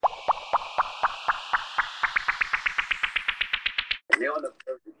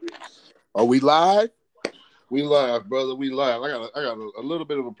Are we live? We live, brother. We live. I got a little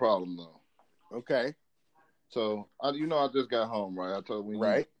bit of a problem though. Okay. So I just got home, right? I told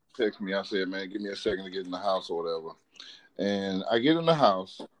you text me. I said, man, give me a second to get in the house or whatever. And I get in the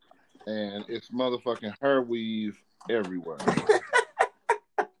house, and it's motherfucking hair weave everywhere.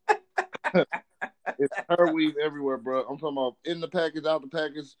 It's hair weave everywhere, bro. I'm talking about in the package, out the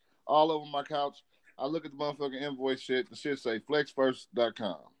package, all over my couch. I look at the motherfucking invoice shit. The shit say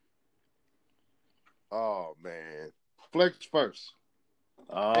flexfirst.com. Oh man. Flex First.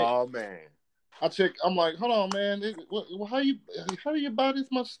 Oh man. I check. I'm like, hold on, man. How do you buy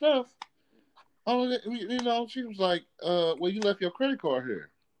this much stuff? Oh, she was like, well, you left your credit card here.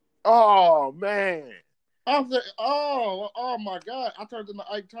 Oh man. I was like, oh my God. I turned into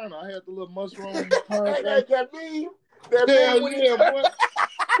Ike Turner. I had the little mushroom. That meme. Yeah, boy.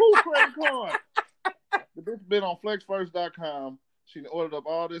 Who credit card? The bitch been on flexfirst.com. She ordered up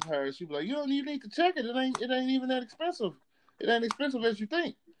all this hair. She was like, you need to check it. It ain't even that expensive. It ain't expensive as you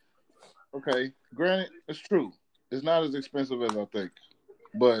think. Okay, granted, it's true. It's not as expensive as I think.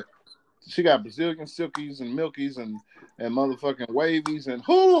 But she got Brazilian silkies and milkies and motherfucking wavies. And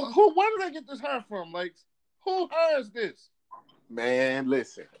where did they get this hair from? Like, who hair is this? Man,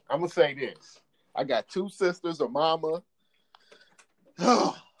 listen. I'm going to say this. I got two sisters, a mama.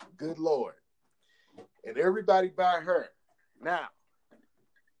 Oh, good Lord. And everybody by her. Now,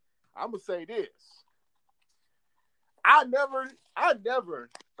 I'm going to say this. I never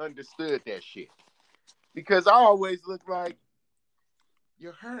understood that shit. Because I always look like,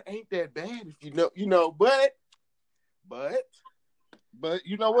 your hair ain't that bad if but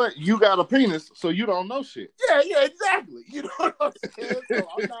you know what? You got a penis, so you don't know shit. Yeah, exactly. You know what I'm saying? So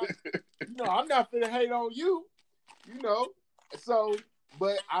I'm not finna hate on you, So,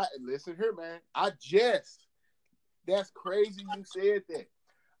 but listen here, man. That's crazy you said that.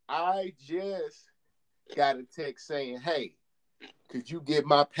 I just got a text saying, hey, could you get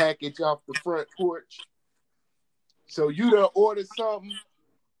my package off the front porch? So you done ordered something.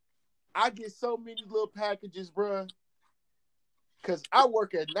 I get so many little packages, bruh. Because I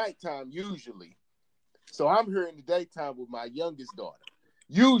work at nighttime usually. So I'm here in the daytime with my youngest daughter.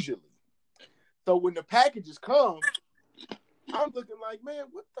 Usually. So when the packages come, I'm looking like, man,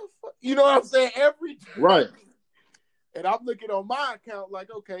 what the fuck? You know what I'm saying? Every time. Right. And I'm looking on my account like,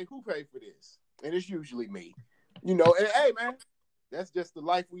 okay, who paid for this? And it's usually me. And hey, man, that's just the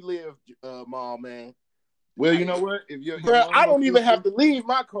life we live, Mom, man. Well, you know what? If you're, I don't even have to leave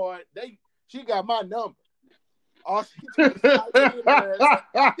my card. She got my number. All she does is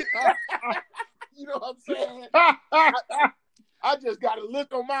you know what I'm saying? I just got to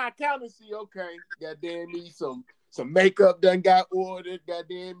look on my account and see, okay, goddamn me, some makeup done got ordered,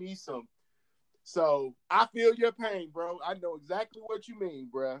 goddamn me, some. So I feel your pain, bro. I know exactly what you mean,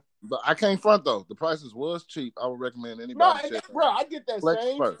 bro. But I can't front, though. The prices was cheap. I would recommend anybody. No, bro, I get that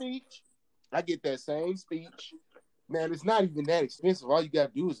same speech. Man, it's not even that expensive. All you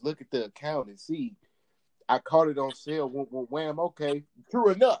got to do is look at the account and see. I caught it on sale. Wham, okay. True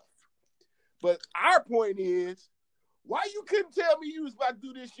enough. But our point is, why you couldn't tell me you was about to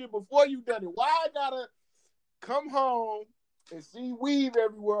do this shit before you done it? Why I gotta come home and see weave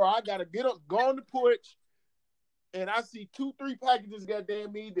everywhere? I gotta go on the porch, and I see 2-3 packages,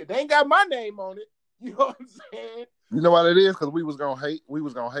 goddamn me, that ain't got my name on it. You know what I'm saying? You know what it is? Because we was gonna hate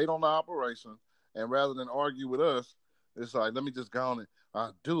on the operation, and rather than argue with us, it's like, let me just go on and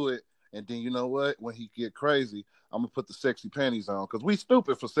I'll do it. And then you know what? When he get crazy, I'm gonna put the sexy panties on because we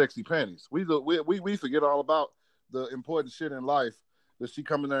stupid for sexy panties. We forget all about the important shit in life. That she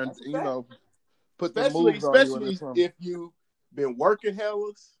come in there and put the moves on you. Especially if you been working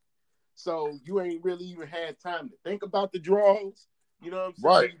hellas, so you ain't really even had time to think about the draws. You know what I'm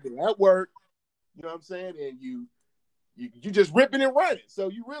saying? Right. You've been at work. You know what I'm saying? And you just ripping and running. So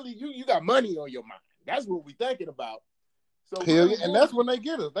you really you got money on your mind. That's what we thinking about. So and that's when they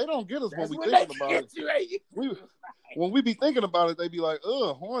get us. They don't get us when we thinking about it. When we be thinking about it, they be like,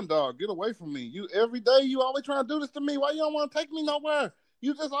 horn dog, get away from me. You every day, you always trying to do this to me. Why you don't want to take me nowhere?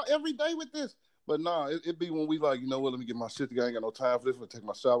 You just are every day with this. But nah, it be when we like, you know what, let me get my shit together. I ain't got no time for this. I'm going to take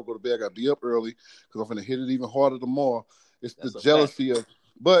my shower, go to bed. I got to be up early because I'm going to hit it even harder tomorrow. It's the jealousy of,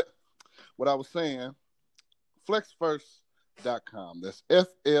 but what I was saying, flexfirst.com. That's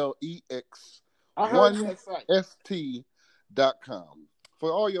FLEX1ST.com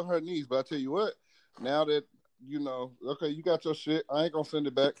for all your her needs. But I tell you what, now that okay, you got your shit, I ain't gonna send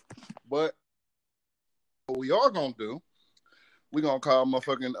it back. But what we are gonna do, we gonna call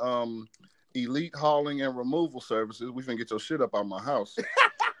motherfucking Elite Hauling and Removal Services. We finna get your shit up out my house.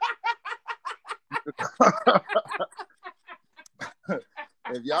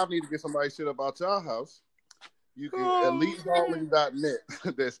 If y'all need to get somebody shit about y'all house, you can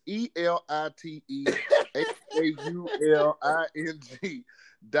elitehauling.net. That's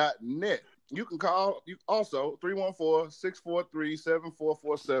ELITEHAULING.net. You can call you also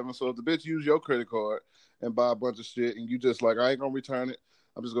 314-643-7447. So if the bitch use your credit card and buy a bunch of shit and you just like, I ain't gonna return it,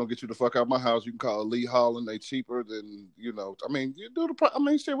 I'm just gonna get you the fuck out of my house. You can call Elite Hauling. They cheaper than, you do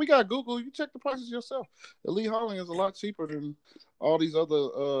shit. We got Google. You check the prices yourself. Elite Hauling is a lot cheaper than all these other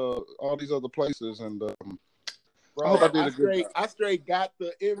places. And Bro, I hope I did a good job. I straight got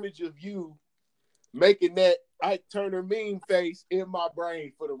the image of you making that Ike Turner meme face in my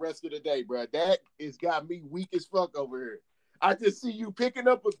brain for the rest of the day, bro. That has got me weak as fuck over here. I just see you picking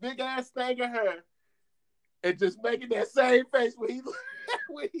up a big ass thing of hair and just making that same face when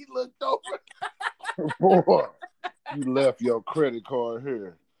he looked over. Boy, you left your credit card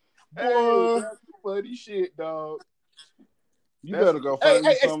here. Boy, hey, that's funny shit, dog. You better go find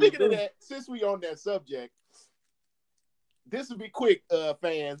me something. Speaking of that, since we on that subject, this will be quick,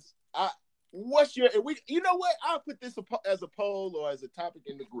 fans. You know what? I'll put this as a poll or as a topic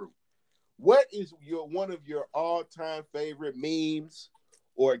in the group. What is one of your all-time favorite memes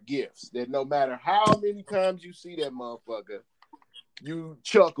or gifts that no matter how many times you see that motherfucker, you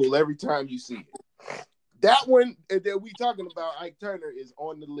chuckle every time you see it? That one that we talking about, Ike Turner, is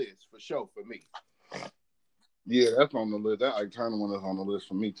on the list for sure for me. Yeah, that's on the list. That Ike Turner one is on the list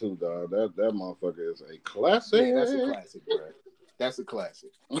for me too, dog. That motherfucker is a classic. Yeah, that's a classic, bro. That's a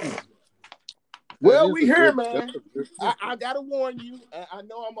classic. Well, we here, man. I gotta warn you. I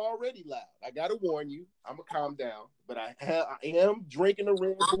know I'm already loud. I gotta warn you. I'm gonna calm down, but I am drinking a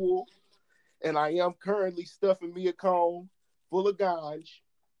Red Bull, and I am currently stuffing me a cone full of ganj.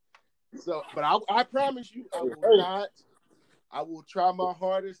 So, but I promise you, I will not. I will try my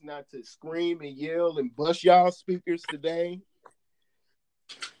hardest not to scream and yell and bust y'all speakers today,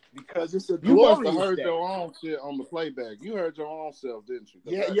 because it's a glorious. You must have heard day. your own shit on the playback. You heard your own self, didn't you?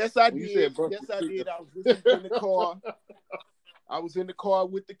 Yes, I did. Yes, I did. I was listening in the car. I was in the car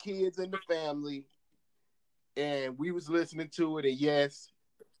with the kids and the family, and we was listening to it. And yes,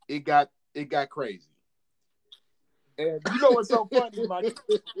 it got crazy. And you know what's so funny?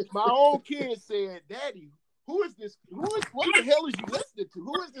 My own kid said, "Daddy, what the hell is you listening to?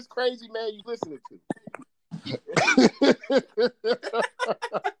 Who is this crazy man you listening to?"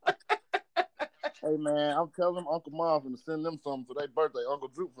 Hey man, I'm telling Uncle Mom to send them something for their birthday. Uncle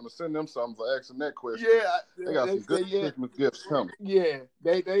Drew to send them something for asking that question. Yeah, they got some good Christmas gifts coming. Yeah,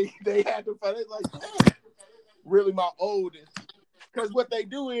 they had to find it like, man, really my oldest. Because what they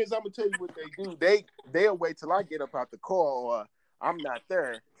do is, I'm gonna tell you what they do. They'll wait till I get up out the car or I'm not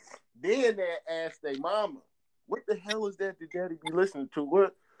there. Then they ask their mama, "What the hell is that daddy be listening to?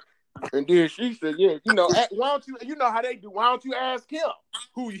 What?" And then she said, "Yeah, why don't you? You know how they do. Why don't you ask him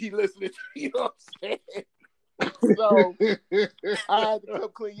who he listening to?" You know what I'm saying? So I had to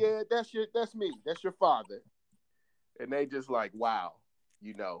come clean. Yeah, that's me. That's your father. And they just like, wow,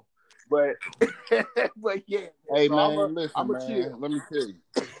 But but yeah. Hey so man, listen, man. Chill. Let me tell you.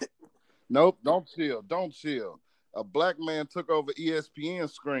 Nope, don't chill. Don't chill. A black man took over ESPN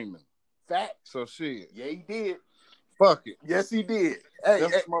screaming. Fact. So shit. Yeah, he did. Fuck it. Yes, he did.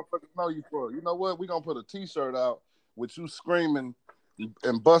 That's what motherfuckers know you for. You know what? We're going to put a t-shirt out with you screaming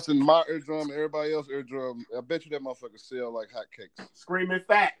and busting my eardrum and everybody else's eardrum. I bet you that motherfucker sell like hotcakes. Screaming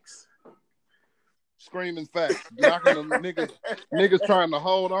facts. Screaming facts. Knocking them niggas trying to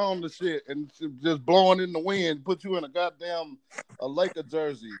hold on to shit and just blowing in the wind. Put you in a goddamn Laker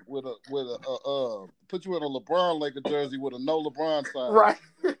jersey with a put you in a LeBron Laker jersey with a no LeBron sign. Right.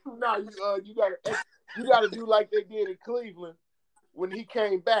 No, you gotta do like they did in Cleveland when he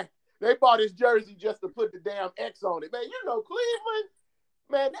came back. They bought his jersey just to put the damn X on it. Man, Cleveland,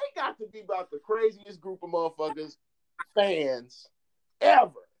 man, they got to be about the craziest group of motherfuckers, fans,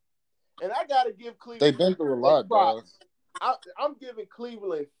 ever. And I got to give Cleveland... They've been through a lot, dog. I'm giving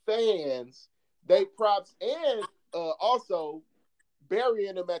Cleveland fans they props and also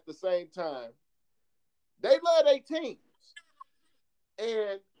burying them at the same time. They love their teams.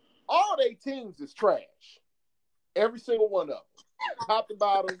 And all their teams is trash. Every single one of them. Top to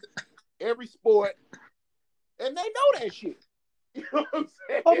bottom, every sport. And they know that shit. You know what I'm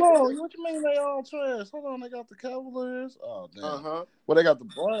saying? Hold on. What you mean they all trash? Hold on. They got the Cavaliers. Oh, damn. Uh-huh. Well, they got the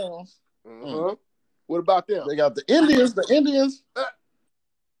Browns. Uh-huh. What about them? They got the Indians. The Indians.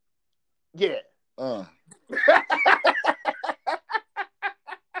 Yeah. Hold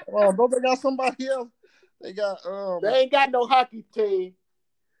on. Don't they got somebody else? They got They ain't got no hockey team.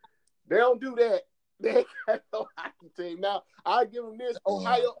 They don't do that. They ain't got no hockey team. Now, I'll give them this.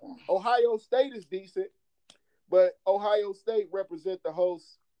 Ohio State is decent. But Ohio State represent the whole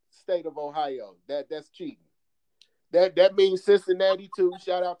state of Ohio. That's cheating. That means Cincinnati too.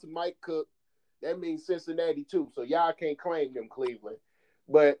 Shout out to Mike Cook. That means Cincinnati too. So y'all can't claim them Cleveland.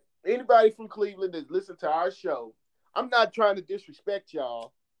 But anybody from Cleveland that listen to our show, I'm not trying to disrespect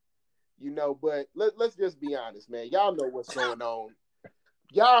y'all, but let's just be honest, man. Y'all know what's going on.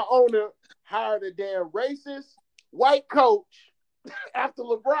 Y'all owner hired a damn racist white coach after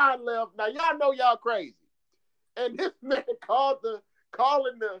LeBron left. Now y'all know y'all crazy. And this man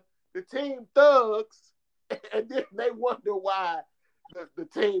calling the team thugs, and then they wonder why the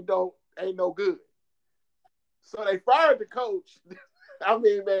team ain't no good. So they fired the coach. I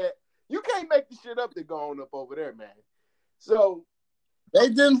mean, man, you can't make the shit up that going up over there, man. So they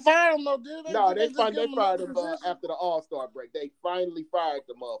didn't fire him though, did they? No, they fired him after the All-Star break. They finally fired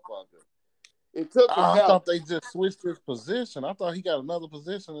the motherfucker. It took him. I thought they just switched his position. I thought he got another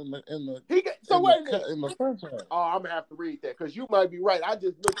position in the franchise. Oh, I'm gonna have to read that because you might be right. I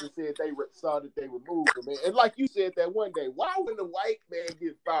just looked and said they saw that they removed him, and like you said that one day, why when the white man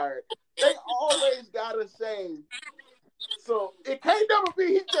get fired, they always gotta say. So it can't never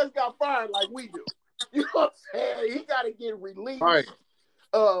be he just got fired like we do. You know what I'm saying? He gotta get released. Right.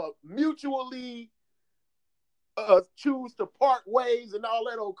 Mutually choose to part ways and all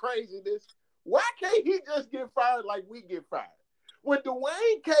that old craziness. Why can't he just get fired like we get fired? When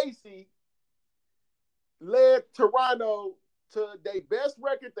Dwayne Casey led Toronto to their best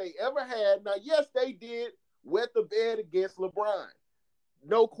record they ever had, now, yes, they did wet the bed against LeBron.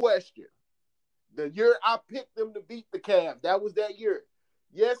 No question. The year I picked them to beat the Cavs, that was that year.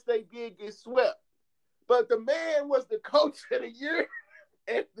 Yes, they did get swept. But the man was the coach of the year.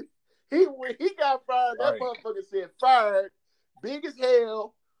 And when he got fired, that motherfucker said fired, big as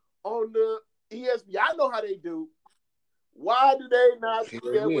hell on the ESPN. I know how they do. Why do they not do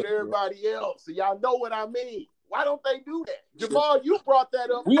that with everybody else? So y'all know what I mean. Why don't they do that? Jamal, you brought that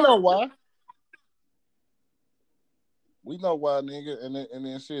up. We know why. We know why, nigga. And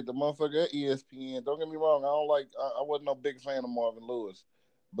then shit, the motherfucker at ESPN, don't get me wrong, I wasn't no big fan of Marvin Lewis.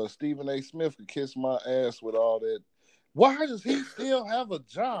 But Stephen A. Smith could kiss my ass with all that. Why does he still have a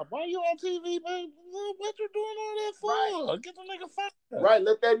job? Why are you on TV, man? What you doing all that for? Right. Get the nigga fired. Right,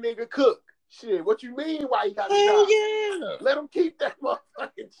 let that nigga cook. Shit, what you mean why he got a job? Yeah. Let him keep that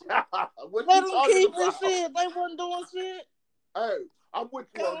motherfucking job. Let him keep his shit. They wasn't doing shit. Hey, I'm with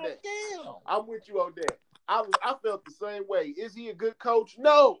you on that. Damn. I'm with you on that. I felt the same way. Is he a good coach?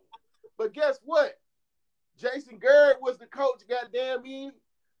 No. But guess what? Jason Garrett was the coach, goddamn me,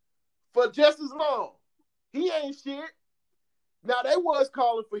 for just as long. He ain't shit. Now, they was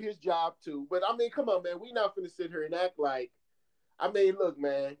calling for his job, too. But, I mean, come on, man. We not finna sit here and act like... I mean, look,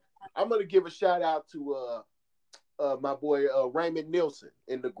 man. I'm going to give a shout-out to my boy Raymond Nielsen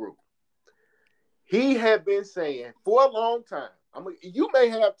in the group. He had been saying for a long time, you may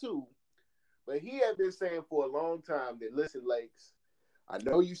have, too, but he had been saying for a long time that, listen, Lakes, I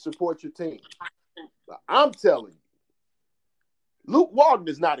know you support your team, but I'm telling you, Luke Walton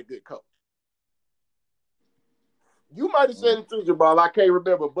is not a good coach. You might have said it too, Jabal. I can't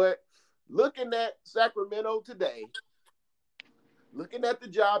remember. But looking at Sacramento today, looking at the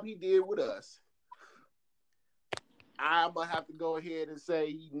job he did with us, I'm going to have to go ahead and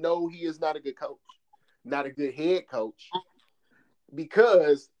say, no, he is not a good coach. Not a good head coach.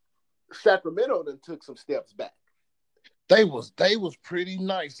 Because Sacramento then took some steps back. They was pretty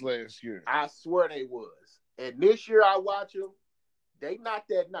nice last year. I swear they was. And this year I watch them, they not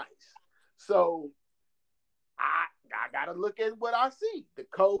that nice. So I got to look at what I see. The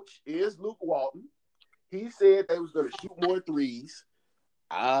coach is Luke Walton. He said they was going to shoot more threes.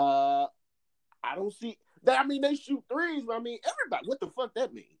 I don't see that. I mean, they shoot threes. But I mean, everybody, what the fuck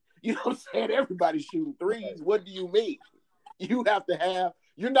that mean? You know what I'm saying? Everybody's shooting threes. What do you mean? You have to have,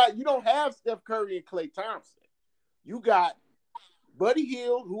 you don't have Steph Curry and Klay Thompson. You got Buddy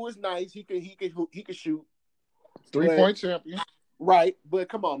Hield, who is nice. He can shoot. 3-point champion. Right. But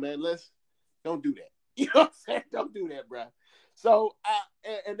come on, man. Don't do that. You know what I'm saying? Don't do that, bro. So,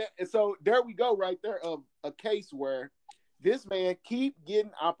 so there we go right there of a case where this man keep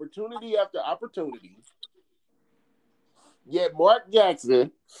getting opportunity after opportunity. Yet Mark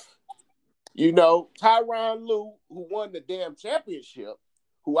Jackson, Tyronn Lue, who won the damn championship,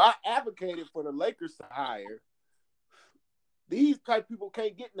 who I advocated for the Lakers to hire, these type of people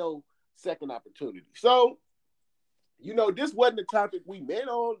can't get no second opportunity. So, this wasn't the topic we meant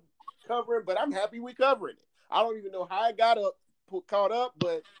on covering, but I'm happy we covering it. I don't even know how I got caught up,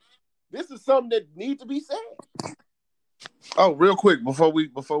 but this is something that needs to be said. Oh, real quick before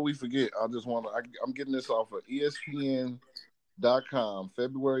we forget, I just want to. I'm getting this off of ESPN.com.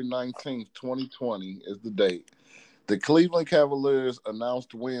 February 19th, 2020 is the date. The Cleveland Cavaliers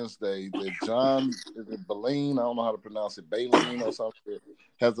announced Wednesday that John, is it Baleen? I don't know how to pronounce it, Baleen or something,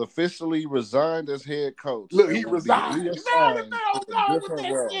 has officially resigned as head coach. Look, and he will be resigned. Man, reassigned to a go with different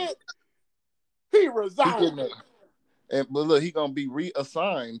that role. shit. He resigned. But look, he's gonna be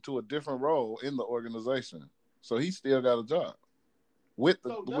reassigned to a different role in the organization, so he still got a job with the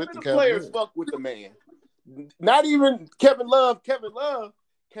None with of the the players Cavaliers. fuck with the man. Not even Kevin Love. Kevin Love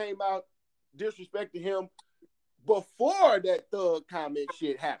came out disrespecting him before that thug comment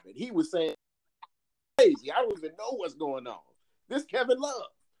shit happened. He was saying crazy. I don't even know what's going on. This Kevin Love.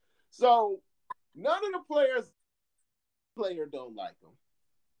 So none of the player don't like him.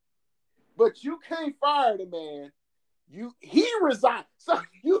 But you can't fire the man. He resigned. So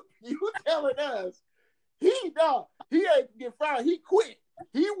you telling us he ain't get fired. He quit.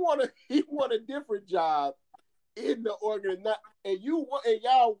 He want a different job in the organization. And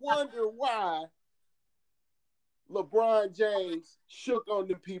y'all wonder why LeBron James shook on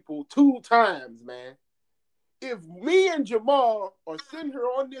the people 2 times, man. If me and Jamal are sitting here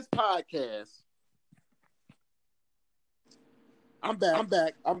on this podcast, I'm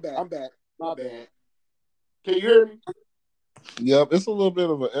back. My bad. Can you hear me? Yep, it's a little bit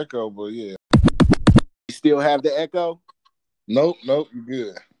of an echo, but yeah. You still have the echo? Nope, you're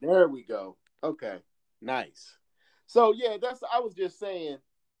good. There we go. Okay, nice. So yeah, I was just saying.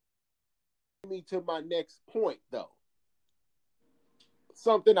 Me to my next point though.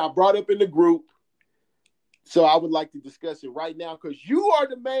 Something I brought up in the group, so I would like to discuss it right now because you are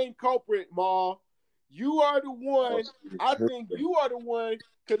the main culprit, Ma. You are the one. I think you are the one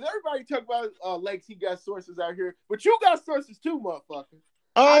because everybody talk about Lakes. He got sources out here, but you got sources too, motherfucker.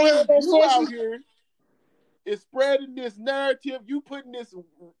 I have no sources out here is spreading this narrative. You putting this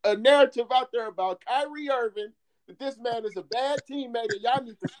narrative out there about Kyrie Irving that this man is a bad teammate, and y'all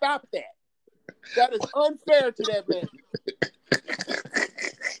need to stop that. That is unfair to that man.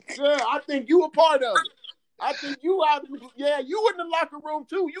 Yeah, I think you a part of it. I think you out. Yeah, you in the locker room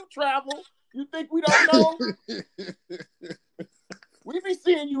too. You travel. You think we don't know? We be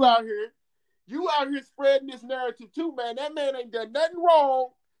seeing you out here. You out here spreading this narrative too, man. That man ain't done nothing wrong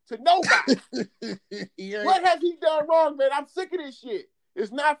to nobody. What has he done wrong, man? I'm sick of this shit.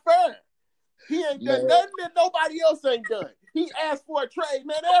 It's not fair. He ain't done nothing that nobody else ain't done. He asked for a trade,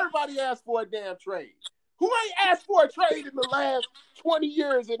 man. Everybody asked for a damn trade. Who ain't asked for a trade in the last 20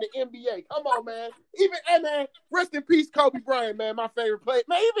 years in the NBA? Come on, man. Man, rest in peace, Kobe Bryant, man, my favorite player.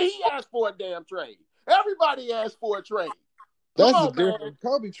 Man, even he asked for a damn trade. Everybody asked for a trade. That's different.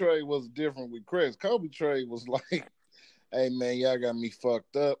 Kobe trade was different with Chris. Kobe trade was like, hey, man, y'all got me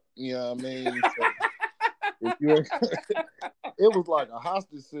fucked up. You know what I mean? It was like a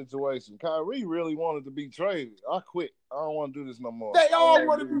hostage situation. Kyrie really wanted to be traded. I quit. I don't want to do this no more. They all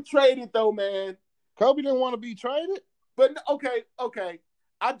want to be traded, though, man. Kobe didn't want to be traded? But, okay.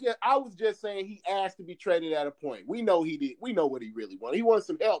 I was just saying he asked to be traded at a point. We know he did. We know what he really wanted. He wanted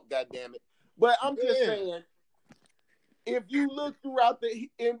some help, goddammit. But I'm just saying, if you look throughout the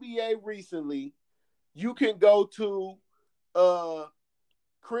NBA recently, you can go to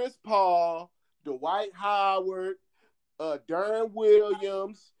Chris Paul, Dwight Howard, Darren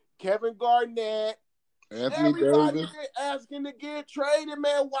Williams, Kevin Garnett. Everybody asking to get traded,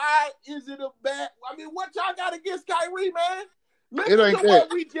 man. Why is it a bad? I mean, what y'all got against Kyrie, man? Listen to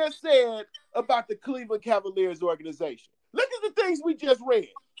what we just said about the Cleveland Cavaliers organization. Look at the things we just read.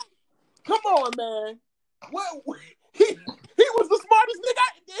 Come on, man. He was the smartest nigga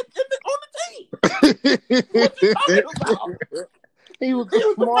on the team. What you talking about? He was the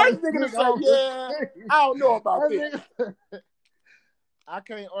first nigga to say, I don't know about this. I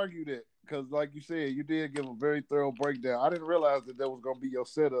can't argue that because, like you said, you did give a very thorough breakdown. I didn't realize that was going to be your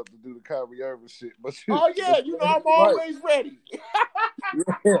setup to do the Kyrie Irving shit. But I'm always ready.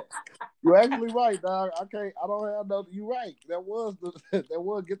 You're actually right, dog. I don't have no. You're right. That was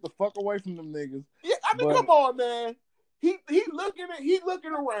get the fuck away from them niggas. Yeah, I mean, come on, man. He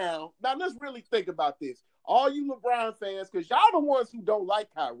looking around. Now let's really think about this. All you LeBron fans, because y'all the ones who don't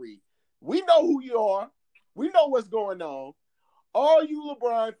like Kyrie. We know who you are. We know what's going on. All you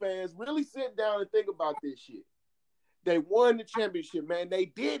LeBron fans really sit down and think about this shit. They won the championship, man. They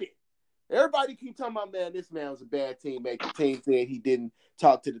did it. Everybody keep talking about, man, this man was a bad teammate. The team said he didn't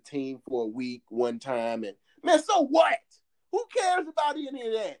talk to the team for a week one time. And, man, so what? Who cares about any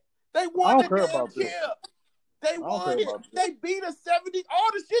of that? They won the damn chip. They won it. They beat us 70.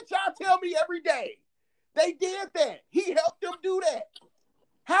 All the shit y'all tell me every day. They did that. He helped them do that.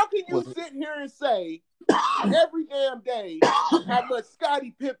 How can you sit here and say every damn day how much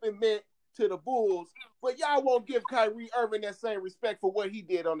Scottie Pippen meant to the Bulls, but y'all won't give Kyrie Irving that same respect for what he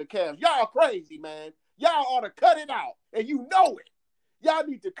did on the Cavs. Y'all crazy, man. Y'all ought to cut it out, and you know it. Y'all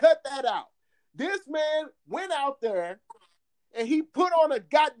need to cut that out. This man went out there, and he put on a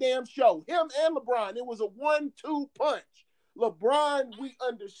goddamn show. Him and LeBron. It was a 1-2 punch. LeBron, we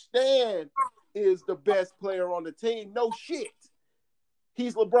understand, is the best player on the team. No shit.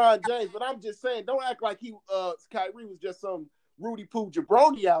 He's LeBron James, but I'm just saying, don't act like Kyrie was just some Rudy Poo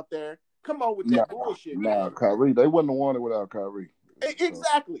jabroni out there. Come on with that bullshit. Nah, Kyrie, they wouldn't have won it without Kyrie.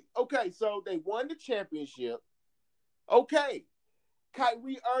 Exactly. Okay, so they won the championship. Okay,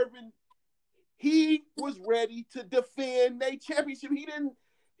 Kyrie Irving, he was ready to defend their championship. You didn't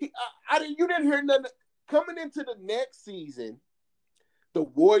hear nothing. Coming into the next season, the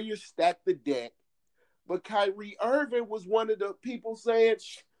Warriors stacked the deck, but Kyrie Irving was one of the people saying,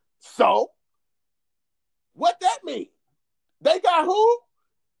 so? What that mean? They got who?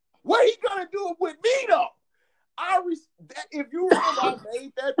 What he gonna do with me though? If you remember, I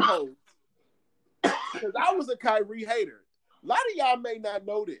made that post because I was a Kyrie hater. A lot of y'all may not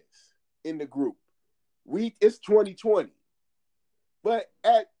know this in the group. It's 2020, but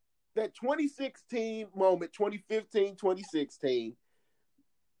at that 2016 moment, 2015, 2016,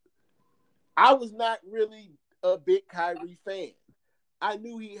 I was not really a big Kyrie fan. I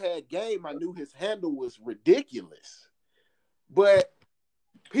knew he had game. I knew his handle was ridiculous. But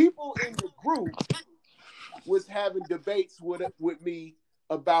people in the group was having debates with me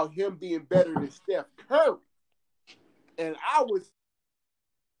about him being better than Steph Curry. And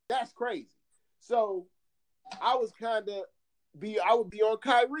that's crazy. So I would be on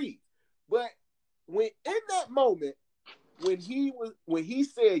Kyrie. But when in that moment, when he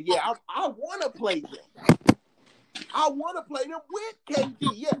said, yeah, I want to play them. I want to play them with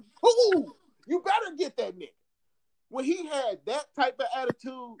KD. Yeah. Who? You better get that nigga. When he had that type of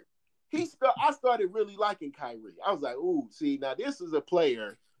attitude, I started really liking Kyrie. I was like, ooh, see, now this is a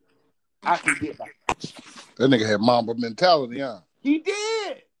player I can get back. That nigga had Mamba mentality, huh? He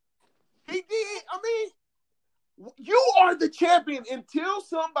did. I mean, you are the champion. Until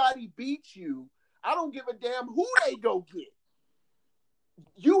somebody beats you, I don't give a damn who they go get.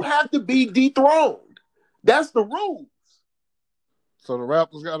 You have to be dethroned. That's the rules. So the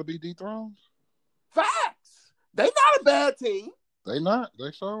Raptors got to be dethroned? Facts. They not a bad team. They not.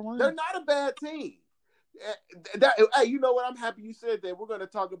 They sure win. They're not a bad team. Hey, you know what? I'm happy you said that. We're going to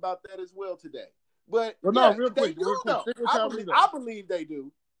talk about that as well today. But real quick. I believe they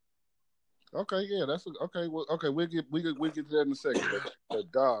do. Okay, yeah, okay. Well, okay, we'll get to that in a second.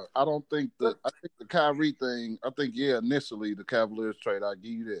 But dog, I think the Kyrie thing. I think initially the Cavaliers trade. I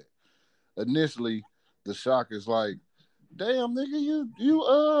give you that. Initially, the shock is like, damn, nigga,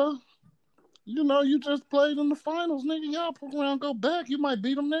 you just played in the finals, nigga. Y'all fuck around, go back. You might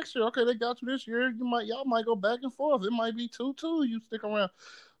beat them next year. Okay, they got you this year. Y'all might go back and forth. It might be 2-2. You stick around.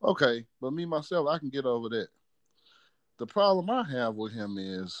 Okay, but me myself, I can get over that. The problem I have with him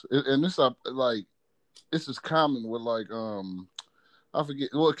is, and this is common with I forget.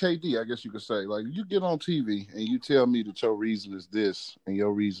 Well, KD, I guess you could say, like, you get on TV and you tell me that your reason is this and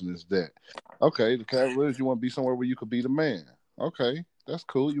your reason is that. Okay, the Cavaliers, you want to be somewhere where you could be the man. Okay, that's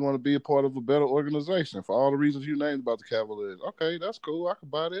cool. You want to be a part of a better organization for all the reasons you named about the Cavaliers. Okay, that's cool. I can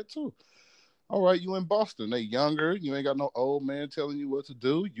buy that too. All right, you in Boston. They younger. You ain't got no old man telling you what to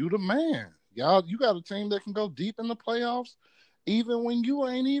do. You the man. Y'all, you got a team that can go deep in the playoffs even when you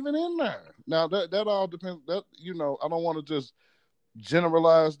ain't even in there. Now, that all depends. That, I don't want to just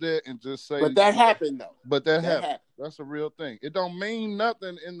generalize that and just say. But that happened, though. But that happened. That's a real thing. It don't mean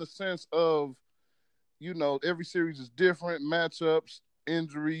nothing in the sense of, every series is different, matchups,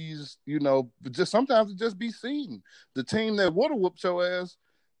 injuries, but just sometimes it just be seeding. The team that would have whooped your ass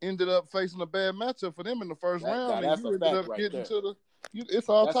ended up facing a bad matchup for them in the first round, and you ended up getting to the. It's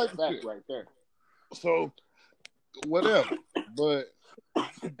all type of shit right there. So, whatever. But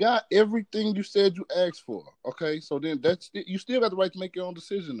you got everything you said you asked for. Okay, so then you still got the right to make your own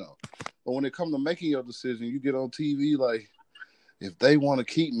decision, though. But when it comes to making your decision, you get on TV like, if they want to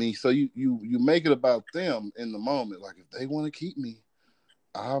keep me, so you make it about them in the moment. Like, if they want to keep me,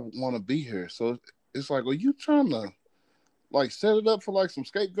 I want to be here. So it's like, are you trying to set it up for some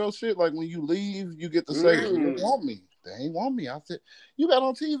scapegoat shit? Like, when you leave, you get to say, they want me. They ain't want me. I said, you got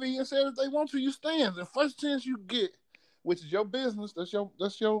on TV and said if they want you stand. The first chance you get, which is your business, that's your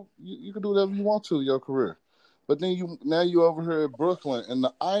you can do whatever you want to your career. But then you over here at Brooklyn, and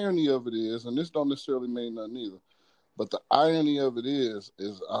the irony of it is, and this don't necessarily mean nothing either, but the irony of it is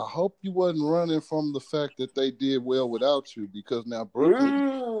I hope you wasn't running from the fact that they did well without you, because now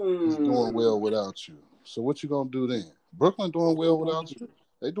Brooklyn is doing well without you. So what you gonna do then? Brooklyn doing well without you?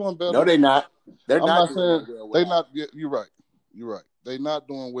 They doing better. No, they're not. They're I'm not not doing saying that well they without. not. You're right. You're right. They not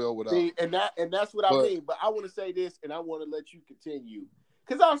doing well without. See, and that's what I But mean. But I want to say this, and I want to let you continue,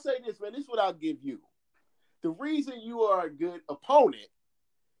 because I'll say this, man. This is what I'll give you. The reason you are a good opponent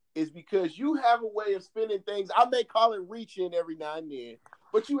is because you have a way of spinning things. I may call it reaching every now and then,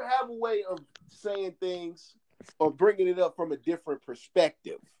 but you have a way of saying things or bringing it up from a different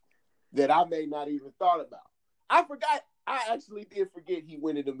perspective that I may not even thought about. I forgot. I actually did forget he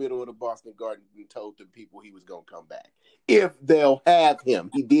went in the middle of the Boston Garden and told the people he was going to come back if they'll have him.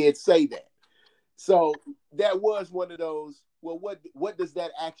 He did say that. So that was one of those, well, what does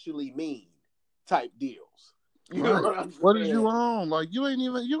that actually mean type deals. You know what I'm saying? What is you on? Like you ain't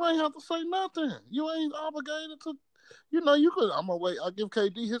have to say nothing. You ain't obligated to. You could. I'm gonna wait. I give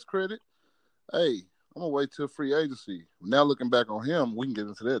KD his credit. Hey, I'm gonna wait till free agency. Now looking back on him, we can get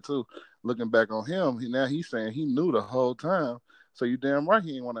into that too. Looking back on him, he's saying he knew the whole time. So you damn right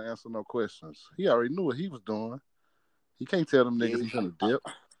he ain't want to answer no questions. He already knew what he was doing. He can't tell them niggas he's gonna dip.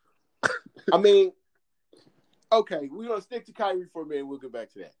 I mean, okay, we're gonna stick to Kyrie for a minute. We'll get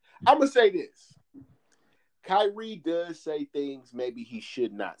back to that. I'm gonna say this. Kyrie does say things maybe he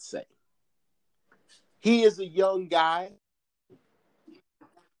should not say. He is a young guy.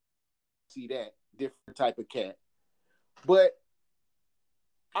 See that different type of cat. But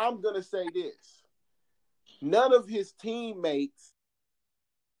I'm going to say this. None of his teammates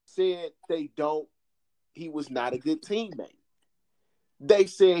said he was not a good teammate. They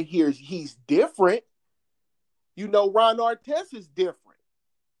said he's different. Ron Artest is different.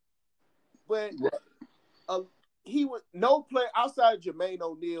 But he was no player outside of Jermaine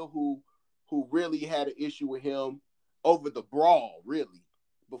O'Neal who really had an issue with him over the brawl, really.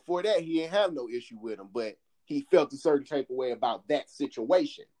 Before that, he didn't have no issue with him, but he felt a certain type of way about that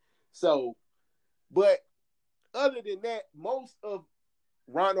situation. So, but other than that, most of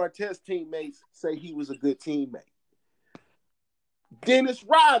Ron Artest's teammates say he was a good teammate. Dennis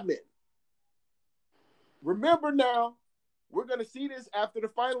Rodman. Remember now, we're going to see this after the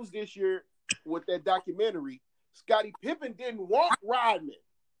finals this year with that documentary. Scottie Pippen didn't want Rodman.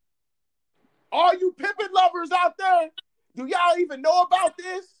 All you Pippen lovers out there, do y'all even know about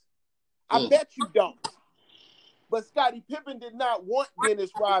this? I bet you don't. But Scottie Pippen did not want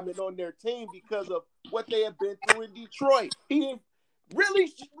Dennis Rodman on their team because of what they had been through in Detroit.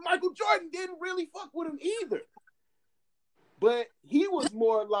 Michael Jordan didn't really fuck with him either. But he was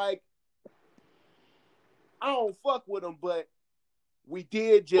more like, I don't fuck with him, but we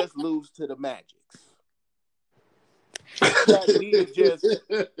did just lose to the Magics. That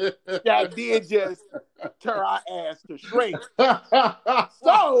did just turn our ass to shrink.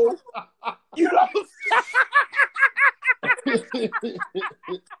 So,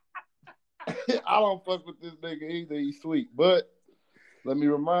 I don't fuck with this nigga either. He's sweet, but let me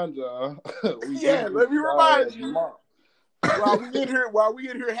remind y'all. Let me remind you. While we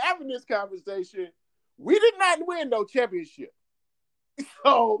in here having this conversation, we did not win no championship.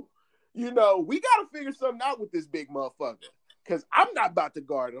 So, we got to figure something out with this big motherfucker. Because I'm not about to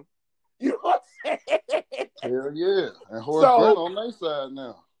guard him. You know what I'm saying? Hell yeah. And Horace Grant on their side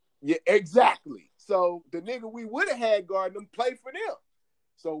now. Yeah, exactly. So, the nigga we would have had guarding them play for them.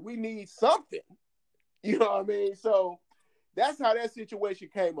 So, we need something. You know what I mean? So, that's how that situation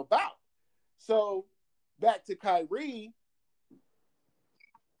came about. So, back to Kyrie.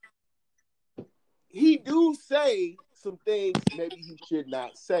 He do say some things maybe he should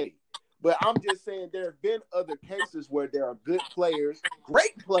not say. But I'm just saying there have been other cases where there are good players,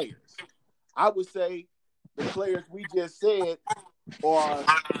 great players. I would say the players we just said, or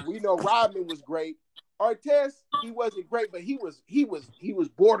we know Rodman was great. Artest, he wasn't great, but he was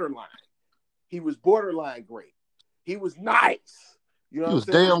borderline. He was borderline great. He was nice. You know he what was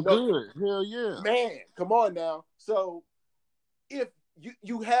I'm saying? Damn good. Hell yeah. Man, come on now. So if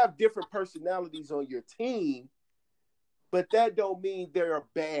you have different personalities on your team, but that don't mean they're a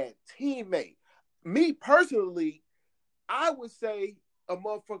bad teammate. Me personally, I would say a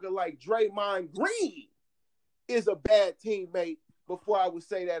motherfucker like Draymond Green is a bad teammate before I would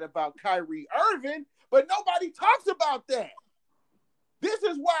say that about Kyrie Irving, but nobody talks about that. This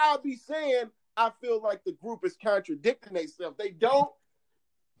is why I'll be saying I feel like the group is contradicting themselves.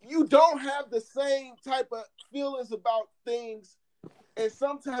 You don't have the same type of feelings about things, and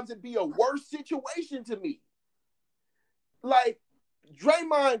sometimes it'd be a worse situation to me. Like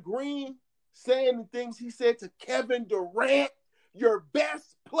Draymond Green saying the things he said to Kevin Durant, your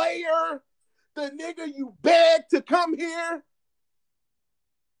best player, the nigga you begged to come here.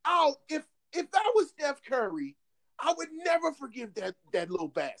 Oh, if I was Steph Curry, I would never forgive that little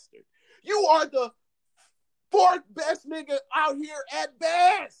bastard. You are the Fourth best nigga out here at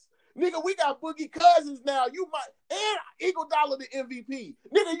best. Nigga, we got Boogie Cousins now. You might, and Eagle Dollar the MVP.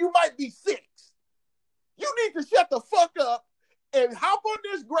 Nigga, you might be sixth. You need to shut the fuck up and hop on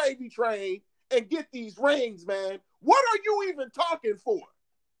this gravy train and get these rings, man. What are you even talking for?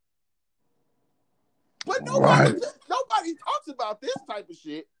 But nobody talks about this type of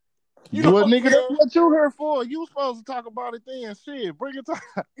shit. You know Well, what, nigga, that's what you here for. You supposed to talk about it then. Shit, bring it to.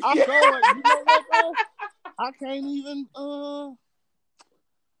 I show it. You know what, though? I can't even.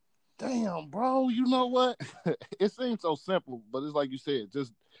 Damn, bro. You know what? It seems so simple, but it's like you said.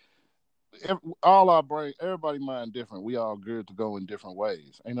 Just all our brain, everybody mind different. We all geared to go in different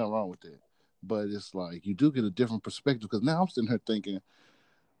ways. Ain't nothing wrong with that. But it's like you do get a different perspective because now I'm sitting here thinking,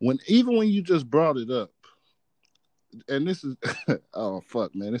 even when you just brought it up. And this is, oh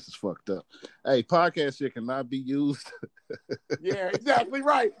fuck, man, this is fucked up. Hey, podcast shit cannot be used. Yeah, exactly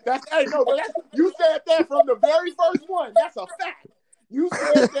right. You said that from the very first one. That's a fact. You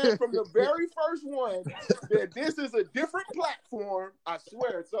said that from the very first one that this is a different platform. I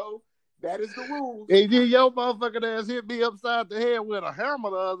swear. So that is the rules. Hey, your motherfucking ass hit me upside the head with a hammer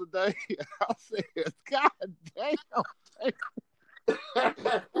the other day. I said, God damn.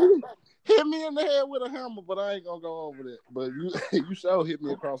 Hit me in the head with a hammer, but I ain't gonna go over that. But you sure hit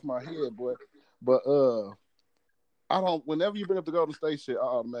me across my head, boy. But I don't. Whenever you bring up the Golden State shit, I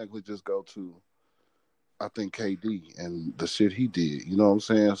automatically just go to, I think KD and the shit he did. You know what I'm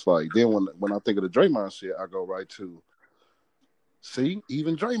saying? It's like then when I think of the Draymond shit, I go right to. See,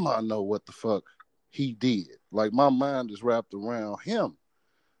 even Draymond know what the fuck he did. Like my mind is wrapped around him.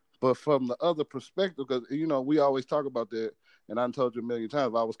 But from the other perspective, because we always talk about that. And I told you a million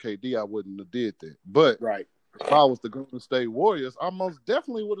times, if I was KD, I wouldn't have did that. But right. If I was the Golden State Warriors, I most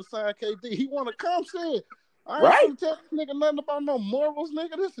definitely would have signed KD. He want to come shit. I ain't gonna tell this nigga nothing about no morals,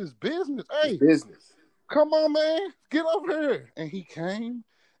 nigga. This is business. Hey, business. Come on, man. Get over here. And he came,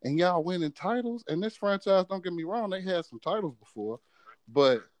 and y'all winning titles. And this franchise, don't get me wrong, they had some titles before,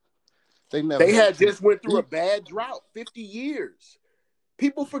 but they never had just went through a bad drought, 50 years.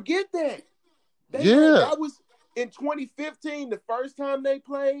 People forget that. That was in 2015, the first time they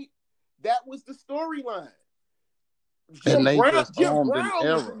played, that was the storyline. Jim Brown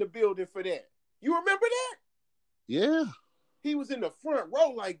was in the building for that. You remember that? Yeah. He was in the front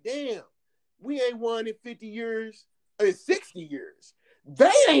row like, damn, we ain't won in 50 years, in 60 years.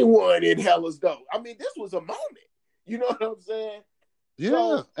 They ain't won in Hellas, though. I mean, this was a moment. You know what I'm saying? Yeah,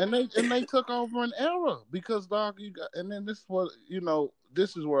 so, and they took over an era because, dog, and then this is what,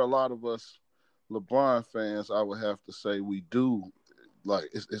 this is where a lot of us LeBron fans, I would have to say, we do, like,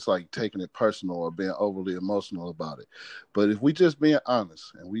 it's like taking it personal or being overly emotional about it. But if we just being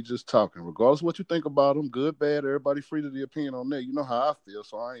honest and we just talking, regardless of what you think about them, good, bad, everybody free to the opinion on that. You know how I feel,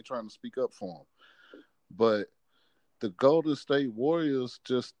 so I ain't trying to speak up for them. But the Golden State Warriors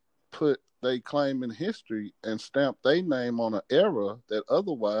just put they claim in history and stamp their name on an era that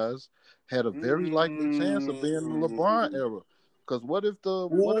otherwise had a very likely chance of being the LeBron era. Because what if the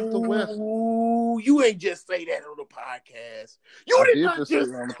West? Ooh, you ain't just say that on the podcast. I did just say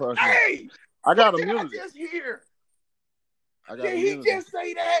that on the podcast. Hey, I got immunity. I just hear. Did he just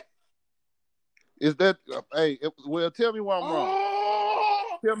say that? Is that hey? Well, tell me why I'm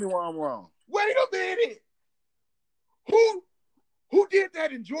wrong. Tell me why I'm wrong. Wait a minute. Who did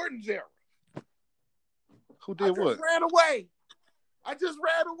that in Jordan's era? Who did what? I just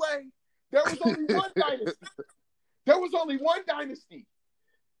ran away. There was only one dynasty.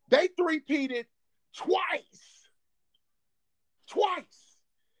 They three-peated twice.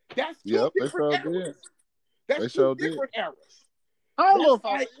 That's two different eras. That's two different eras. I don't know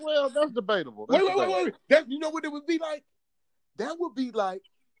if well, that's debatable. Wait. You know what it would be like? That would be like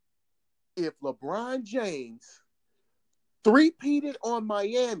if LeBron James three-peated on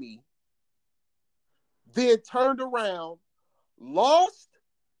Miami, then turned around, lost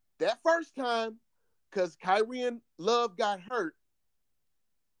that first time because Kyrie and Love got hurt,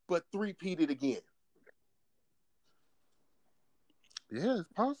 but three-peated again. Yeah, it's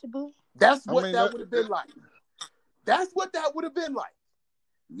possible. That's what that would have been like. That's what that would have been like.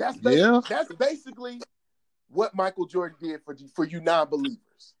 That's basically what Michael Jordan did for you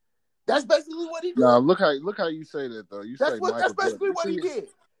non-believers. That's basically what he did. No, look how you say that though. That's basically what he did.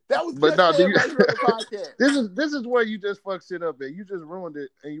 That was but right here on the podcast. This is where you just fuck shit up at. You just ruined it,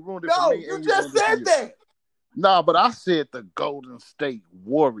 and you ruined it for me. No, you just said that. No, but I said the Golden State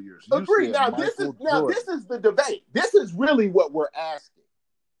Warriors. Agreed. Now this is the debate. This is really what we're asking.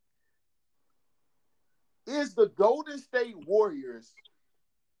 Is the Golden State Warriors,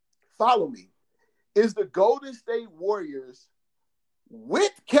 follow me, is the Golden State Warriors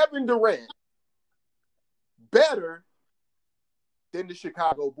with Kevin Durant better than the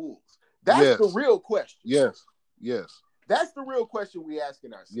Chicago Bulls? That's the real question. Yes. That's the real question we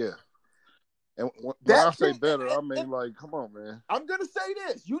asking ourselves. Yeah. And when I say better, I mean, like, come on, man. I'm going to say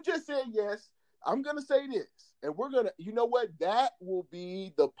this. You just said yes. I'm going to say this. And we're going to, you know what? That will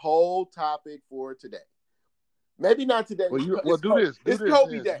be the poll topic for today. Maybe not today. Well, do this. It's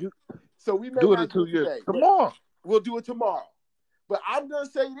Kobe Day. So we may not do it today. Come on. We'll do it tomorrow. But I'm going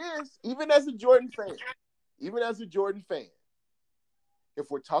to say this, even as a Jordan fan, if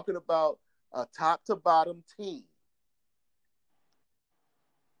we're talking about a top to bottom team,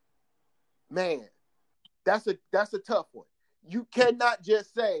 man, that's a tough one. You cannot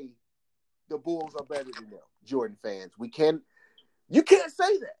just say the Bulls are better than them, Jordan fans. You can't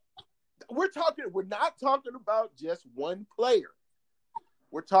say that. We're not talking about just one player.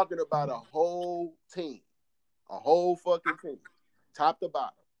 We're talking about a whole team. A whole fucking team. Top to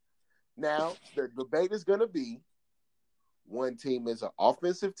bottom. Now, the debate is going to be one team is an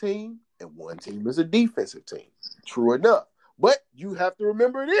offensive team and one team is a defensive team. True enough. But you have to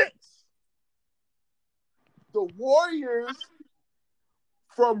remember this. The Warriors,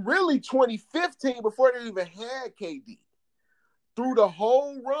 from really 2015, before they even had KD, through the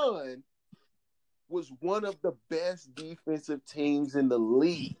whole run, was one of the best defensive teams in the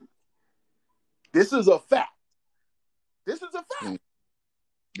league. This is a fact.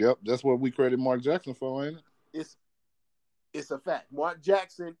 Yep, that's what we credit Mark Jackson for, ain't it? It's a fact. Mark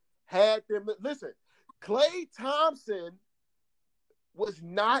Jackson had them. Listen, Klay Thompson was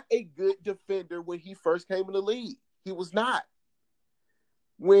not a good defender when he first came in the league. He was not.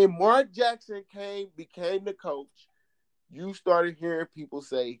 When Mark Jackson became the coach, you started hearing people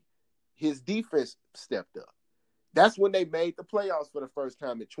say his defense stepped up. That's when they made the playoffs for the first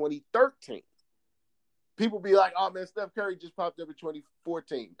time in 2013. People be like, "Oh man, Steph Curry just popped up in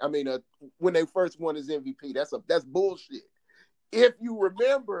 2014." I mean, when they first won his MVP, that's bullshit. If you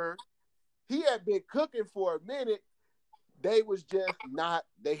remember, he had been cooking for a minute. They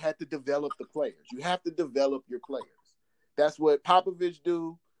had to develop the players. You have to develop your players. That's what Popovich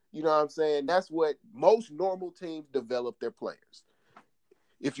do. You know what I'm saying? That's what most normal teams develop their players.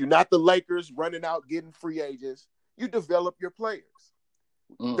 If you're not the Lakers running out getting free agents, you develop your players.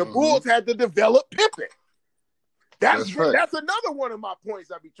 Mm-hmm. The Bulls had to develop Pippen. That's another one of my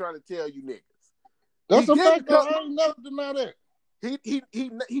points I be trying to tell you niggas. That's a fact. I ain't never deny that. He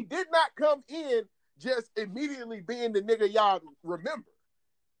did not come in just immediately being the nigga y'all remember.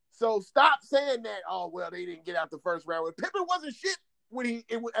 So stop saying that, oh, well, they didn't get out the first round. Pippen wasn't shit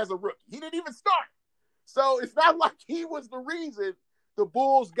as a rookie. He didn't even start. So it's not like he was the reason the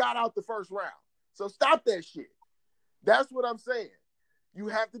Bulls got out the first round. So stop that shit. That's what I'm saying. You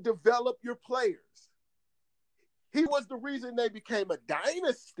have to develop your players. He was the reason they became a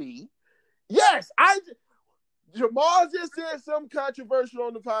dynasty. Yes, Jamal just said something controversial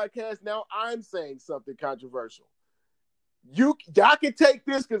on the podcast. Now I'm saying something controversial. Y'all can take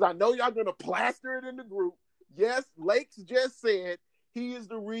this because I know y'all going to plaster it in the group. Yes, Lakes just said he is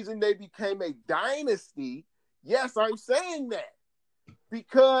the reason they became a dynasty. Yes, I'm saying that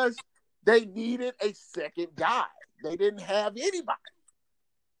because they needed a second guy. They didn't have anybody.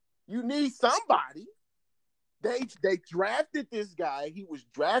 You need somebody. They drafted this guy. He was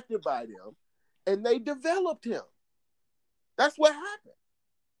drafted by them, and they developed him. That's what happened.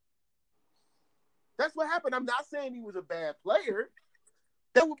 That's what happened. I'm not saying he was a bad player.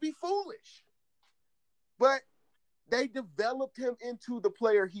 That would be foolish. But they developed him into the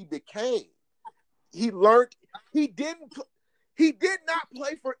player he became. He learned. He did not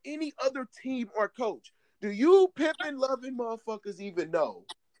play for any other team or coach. Do you Pippen loving motherfuckers even know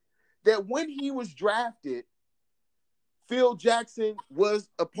that when he was drafted, Phil Jackson was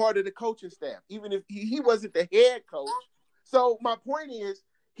a part of the coaching staff, even if he wasn't the head coach. So my point is,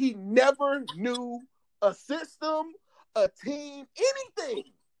 he never knew a system, a team, anything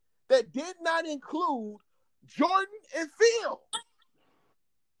that did not include Jordan and Phil.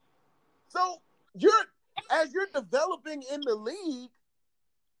 So as you're developing in the league,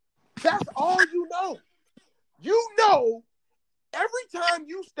 that's all you know. You know, every time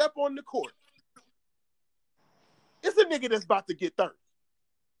you step on the court, it's a nigga that's about to get 30.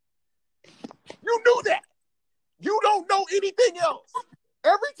 You knew that. You don't know anything else.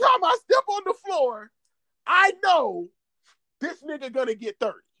 Every time I step on the floor, I know this nigga gonna get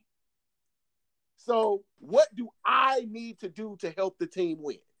 30. So what do I need to do to help the team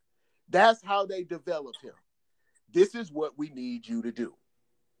win? That's how they developed him. This is what we need you to do.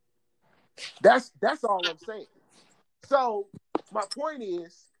 That's all I'm saying. So my point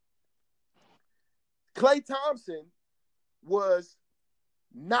is, Klay Thompson was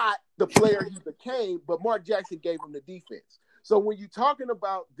not the player he became, but Mark Jackson gave him the defense. So when you're talking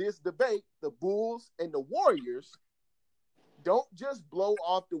about this debate, the Bulls and the Warriors, don't just blow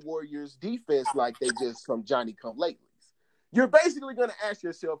off the Warriors' defense like they just some Johnny-come-latelys. You're basically going to ask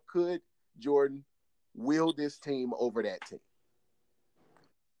yourself, could Jordan will this team over that team?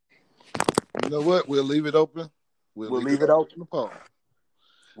 You know what? We'll leave it open. We'll leave it open to poll.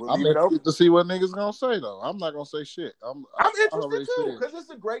 I'm interested to see what niggas gonna say though. I'm not gonna say shit. I'm interested too because it's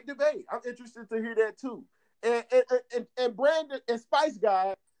a great debate. I'm interested to hear that too. And Brandon and Spice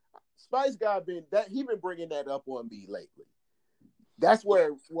Guy been bringing that up on me lately. That's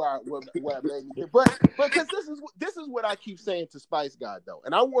where I made me think. But because this is what I keep saying to Spice Guy though,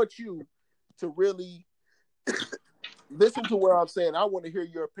 and I want you to really listen to what I'm saying. I want to hear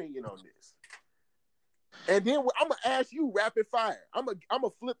your opinion on this. And then I'm gonna ask you rapid fire. I'm gonna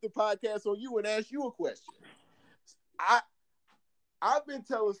flip the podcast on you and ask you a question. I've been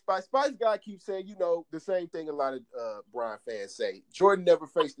telling Spice Guy keeps saying, the same thing a lot of Bron fans say. Jordan never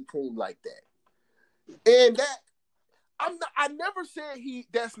faced a team like that. And that I never said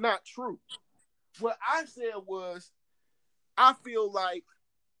that's not true. What I said was I feel like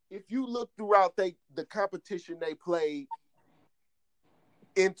if you look throughout the competition they played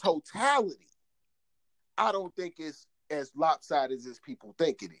in totality, I don't think it's as lopsided as people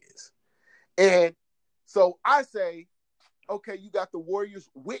think it is. And so I say, okay, you got the Warriors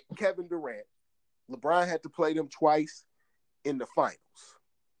with Kevin Durant. LeBron had to play them twice in the finals.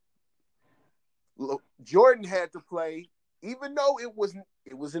 Jordan had to play, even though it was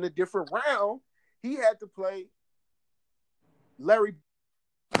in a different round, he had to play Larry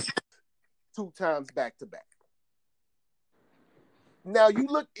 2 times back to back. Now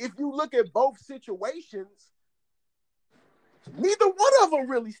if you look at both situations, neither one of them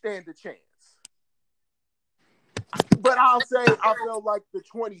really stand a chance. But I'll say I felt like the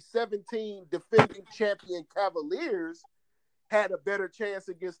 2017 defending champion Cavaliers had a better chance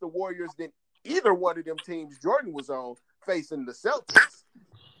against the Warriors than either one of them teams Jordan was on facing the Celtics.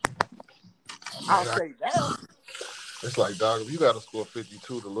 I'll say that. It's like, dog, if you got to score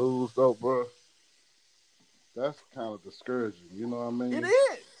 52 to lose, though, bro, that's kind of discouraging. You know what I mean? It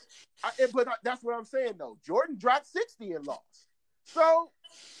is. But that's what I'm saying, though. Jordan dropped 60 and lost. So,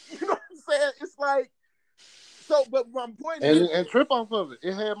 you know what I'm saying? It's like, but my point is... And trip off of it.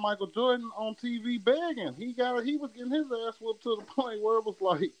 It had Michael Jordan on TV begging. He was getting his ass whooped to the point where it was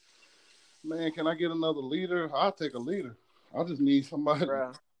like, man, can I get another leader? I'll take a leader. I just need somebody.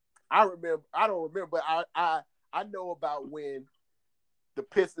 Bruh, I don't remember, but I know about when the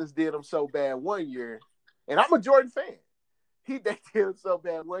Pistons did him so bad one year, and I'm a Jordan fan. They did him so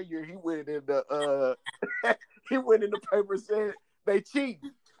bad one year, he went in the paper and said they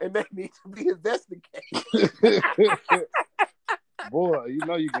cheated and they need to be investigated. Boy, you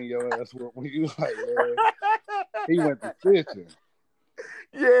know you can your ass whooped when you like, man. He went to fishing.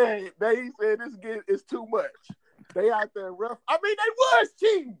 Yeah, they said it's too much. They out there rough. I mean, they was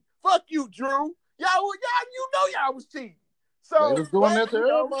cheating. Fuck you, Drew. Y'all was cheating. So they was doing that to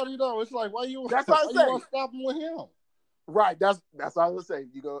everybody though. It's like, why you want to stop them with him? Right. That's all I'm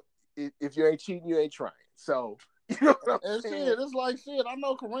saying. You go if you ain't cheating, you ain't trying. So you know what I'm saying? Shit, it's like shit. I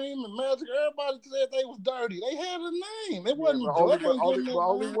know Kareem and Magic. Everybody said they was dirty. They had a name. It wasn't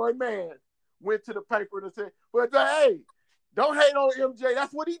only one man went to the paper and said, "But hey, don't hate on MJ.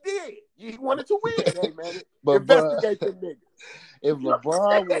 That's what he did. He wanted to win. Hey, man, investigate them niggas." If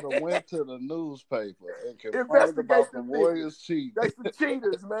LeBron would have went to the newspaper and confirmed about the Warriors cheat, they some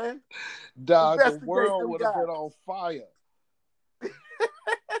cheaters, man. Dog, the world would have been on fire. He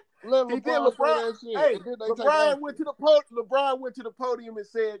did. LeBron. Hey, LeBron went to the podium and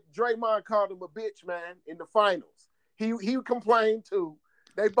said Draymond called him a bitch, man, in the finals. He complained too.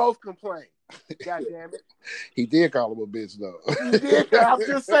 They both complained. God damn it. He did call him a bitch though. He did. I'm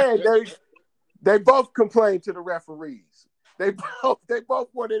just saying they both complained to the referees. They both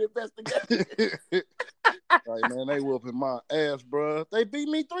wanted investigation. Like, man, they whooping my ass, bro. They beat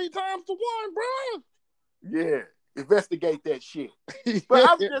me 3 times to 1, bro. Yeah, investigate that shit. But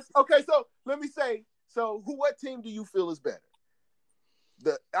I'm just okay. So let me say, what team do you feel is better?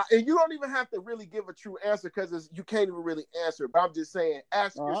 And you don't even have to really give a true answer because you can't even really answer it. But I'm just saying,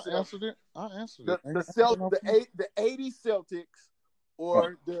 ask yourself. I answered it. The 80 Celtics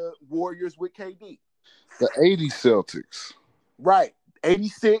or the Warriors with KD. The 80 Celtics. Right.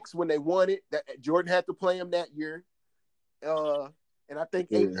 86 when they won it. That Jordan had to play him that year. And I think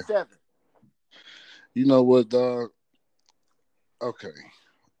 87. You know what, dog? Okay.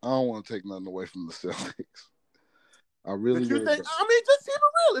 I don't want to take nothing away from the Celtics. I really think. I mean, just keep it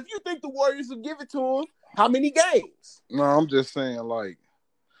real. If you think the Warriors will give it to them, how many games? No, I'm just saying, like,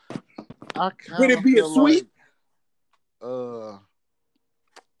 I Would kind it of be a feel sweep? like,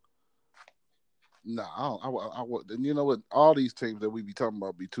 no, I would. And you know what? All these teams that we be talking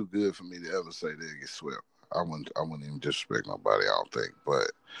about be too good for me to ever say they get swept. I wouldn't even disrespect nobody. I don't think,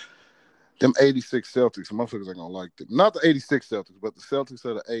 but them '86 Celtics, motherfuckers ain't gonna like them. Not the '86 Celtics, but the Celtics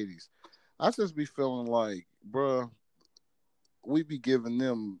of the '80s. I just be feeling like, bruh, we be giving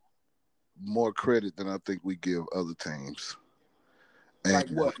them more credit than I think we give other teams. Like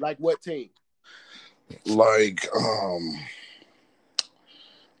And what? Like what team? like,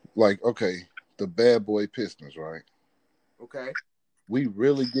 okay, the bad boy Pistons, right? Okay. We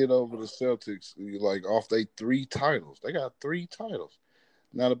really get over the Celtics like off they 3 titles. They got 3 titles.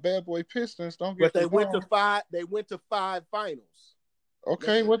 Now the bad boy Pistons, don't But get me wrong. They went to 5 finals.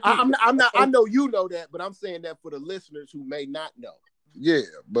 Okay, I'm not. I know you know that, but I'm saying that for the listeners who may not know. yeah,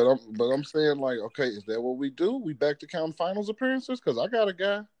 but I'm saying like, okay, is that what we do? We back to count finals appearances? Because I got a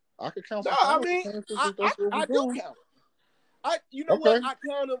guy. I could count No, some I finals mean, appearances if that's what we I do doing. count. You know what? Okay,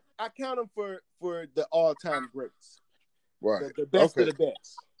 I count them for the all time greats, right. the best of Okay, the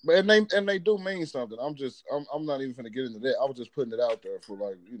best. but and they do mean something. I'm not even gonna get into that. I was just putting it out there for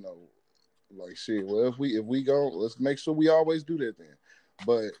like like shit. Well, if we go, let's make sure we always do that then.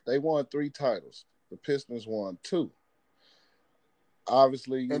 But they won 3 titles. The Pistons won 2.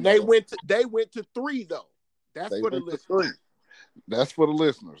 Obviously, And they went to 3 though. That's they for the went to listeners. 3. That's for the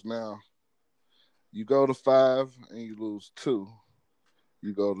listeners. Now, you go to 5 and you lose 2.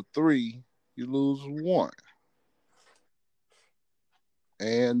 You go to 3, you lose 1.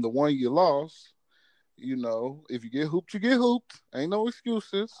 And the one you lost, if you get hooped, you get hooped. Ain't no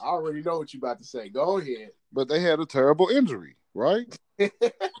excuses. I already know what you about to say. Go ahead. But they had a terrible injury, right?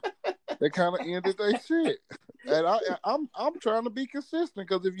 They kind of ended their shit. And I'm trying to be consistent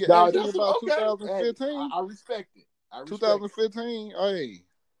because if you No, ask me that's about okay. 2015, I respect it. 2015, hey,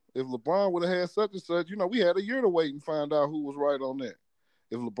 if LeBron would have had such and such, we had a year to wait and find out who was right on that.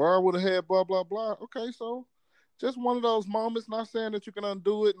 If LeBron would have had blah, blah, blah, okay, so just one of those moments, not saying that you can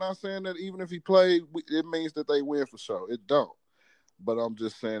undo it, not saying that even if he played, it means that they win for sure. It don't. But I'm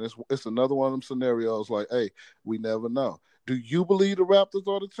just saying it's another one of them scenarios like, hey, we never know. Do you believe the Raptors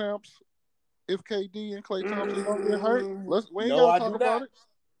are the champs if KD and Klay Thompson don't get hurt? We ain't No, got to I talk do about not. it.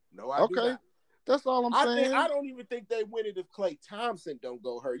 No, I do Okay. not. That's all I'm saying. I don't even think they win it if Klay Thompson don't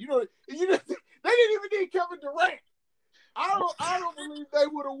go hurt. They didn't even need Kevin Durant. I don't believe they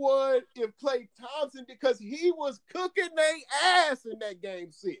would have won if Klay Thompson, because he was cooking their ass in that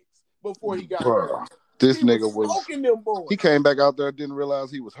game 6 before he got hurt. This He nigga was smoking them boys. He came back out there, didn't realize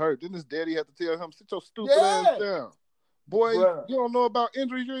he was hurt. Then his daddy had to tell him, sit your stupid ass down. Boy, Bruh. You don't know about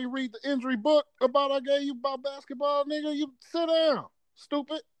injuries. You ain't read the injury book I gave you about basketball, nigga. You sit down,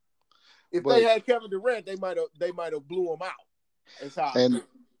 stupid. If they had Kevin Durant, they might have blew him out. That's how I feel.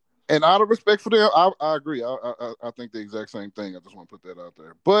 And out of respect for them, I agree. I think the exact same thing. I just want to put that out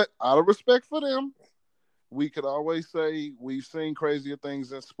there. But out of respect for them, we could always say we've seen crazier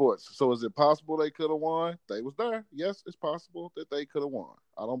things in sports. So is it possible they could have won? They was there. Yes, it's possible that they could have won.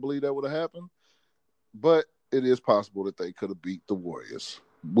 I don't believe that would have happened, but it is possible that they could have beat the Warriors.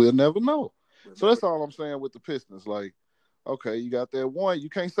 We'll never know. So that's all I'm saying with the Pistons. Like, okay, you got that one. You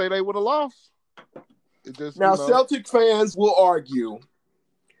can't say they would have lost. It just, now, Celtic fans will argue.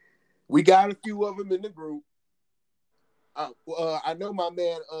 We got a few of them in the group. I know my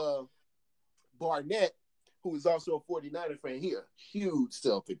man Barnett, who is also a 49er fan. He a huge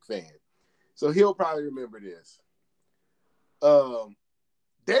Celtic fan. So he'll probably remember this.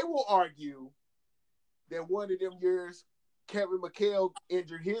 They will argue that one of them years, Kevin McHale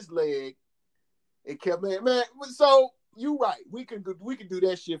injured his leg and kept man. So you right. We can do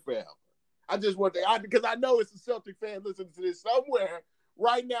that shit forever. I just want to, because I know it's a Celtic fan listening to this somewhere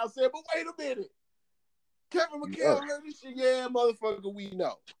right now saying, but wait a minute. Kevin McHale heard this shit. Yeah, motherfucker, we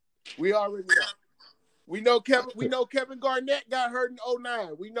know. We already know. We know Kevin Garnett got hurt in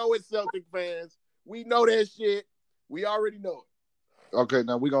 2009. We know it's Celtic fans. We know that shit. We already know it. Okay,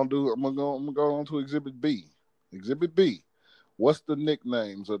 now I'm gonna go on to Exhibit B. Exhibit B. What's the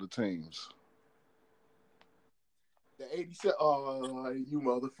nicknames of the teams? The 87. Oh, you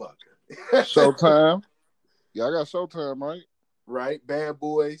motherfucker. Showtime. Yeah, I got Showtime, right? Right. Bad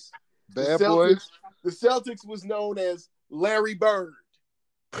Boys. Boys. The Celtics was known as Larry Bird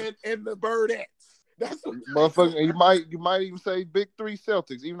and the Birdettes. That's what motherfucker. You might even say Big Three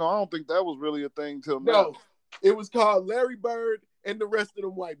Celtics, even though I don't think that was really a thing till now. No, it was called Larry Bird and the rest of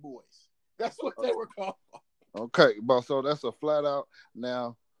them white boys. That's what they were called. Okay, but so that's a flat out.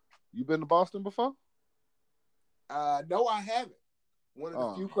 Now, you been to Boston before? No, I haven't. One of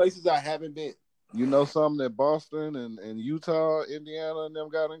the few places I haven't been. You know something that Boston and Utah, Indiana, and them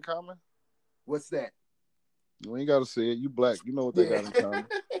got in common? What's that? You ain't got to say it. You black. You know what they Yeah. got in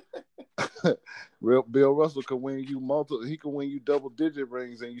common. Real Bill Russell can win you He can win you double-digit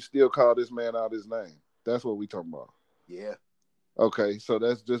rings, and you still call this man out his name. That's what we talking about. Yeah. Okay, so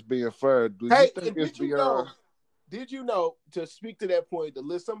that's just being fair. Do you Hey, think and it's beyond? did you know, to speak to that point,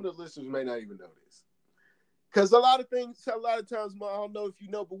 some of the listeners may not even know this. Because a lot of times, I don't know if you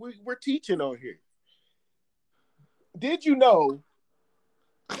know, but we're teaching on here. Did you know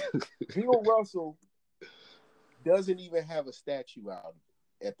Bill Russell doesn't even have a statue out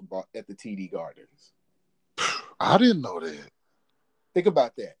at the TD Gardens? I didn't know that. Think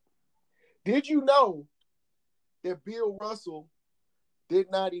about that. Did you know that Bill Russell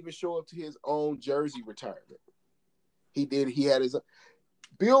did not even show up to his own jersey retirement? He did. He had his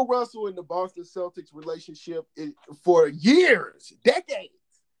Bill Russell and the Boston Celtics relationship for years, decades.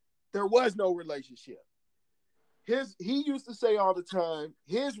 There was no relationship. He used to say all the time,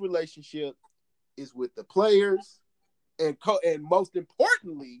 his relationship is with the players and most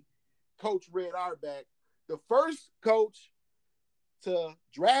importantly, Coach Red Auerbach, the first coach to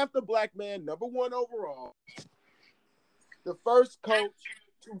draft a black man #1 overall, the first coach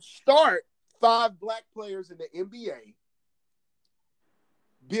to start 5 black players in the NBA.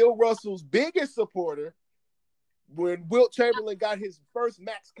 Bill Russell's biggest supporter when Wilt Chamberlain got his first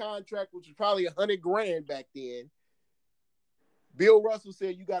max contract, which was probably $100,000 back then. Bill Russell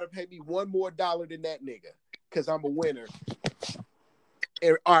said, "You got to pay me $1 more than that nigga because I'm a winner."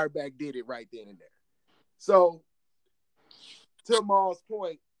 And Auerbach did it right then and there. So, to Maul's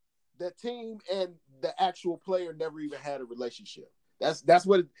point, the team and the actual player never even had a relationship. That's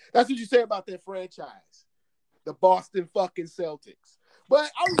what you say about that franchise, the Boston fucking Celtics. But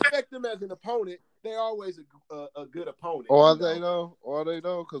I respect them as an opponent. They're always a good opponent. Or are they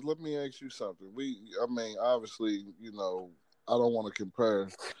though? Because let me ask you something. Obviously, I don't want to compare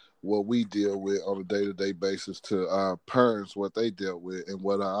what we deal with on a day-to-day basis to our parents, what they dealt with, and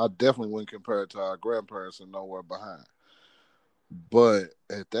what I definitely wouldn't compare it to our grandparents and nowhere behind. But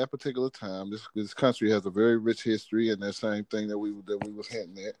at that particular time, this country has a very rich history, and that same thing that we was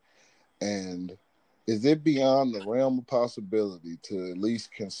hinting at. And is it beyond the realm of possibility to at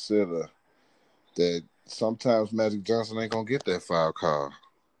least consider that sometimes Magic Johnson ain't gonna get that foul call?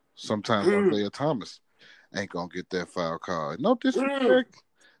 Sometimes Isaiah Thomas ain't gonna get that foul call. No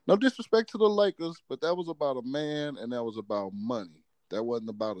disrespect to the Lakers, but that was about a man and that was about money. That wasn't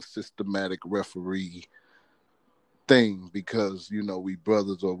about a systematic referee thing because we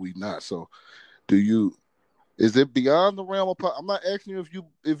brothers or we not. So is it beyond the realm of I'm not asking you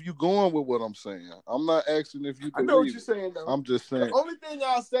if you going with what I'm saying. I'm not asking if you believe. I know what you're saying though. I'm just saying. The only thing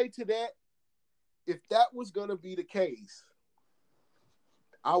I'll say to that, if that was gonna be the case,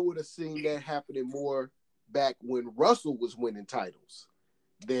 I would have seen that happening more back when Russell was winning titles.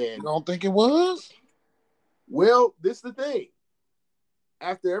 You don't think it was? Well, this is the thing.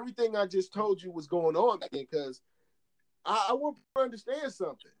 After everything I just told you was going on, because I want to understand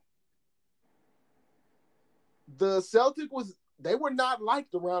something. The Celtics they were not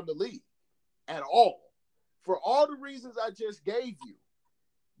liked around the league at all. For all the reasons I just gave you.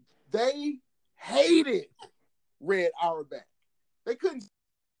 They hated Red Auerbach. They couldn't.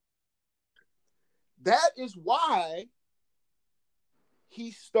 That is why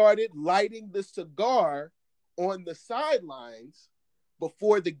he started lighting the cigar on the sidelines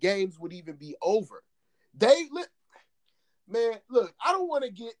before the games would even be over. Man, look, I don't want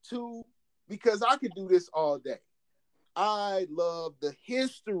to get too, because I could do this all day. I love the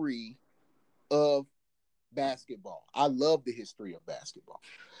history of basketball. I love the history of basketball.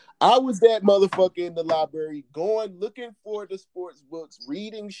 I was that motherfucker in the library looking for the sports books,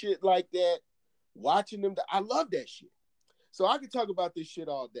 reading shit like that, watching them. I love that shit. So I could talk about this shit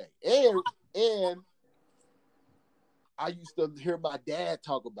all day. And I used to hear my dad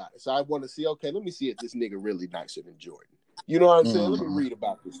talk about it. So I want to see, okay, let me see if this nigga really nicer than Jordan. You know what I'm saying? Let me read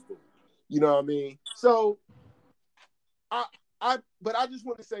about this fool. You know what I mean? So but I just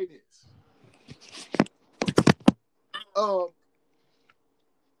want to say this.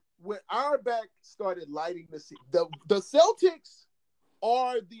 When Auerbach started lighting the Celtics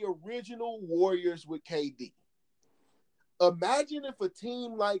are the original Warriors with KD. Imagine if a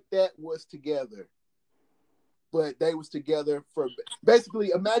team like that was together, but they was together for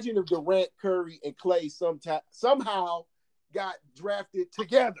basically. Imagine if Durant, Curry, and Clay somehow got drafted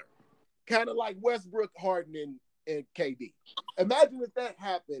together, kind of like Westbrook, Harden, and KD. Imagine if that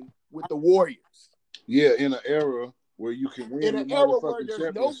happened with the Warriors. Yeah, in an era where you can win the motherfucking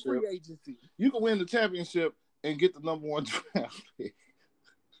championship. No free agency. You can win the championship and get the #1 draft pick.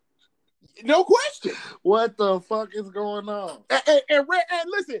 No question. What the fuck is going on? And Red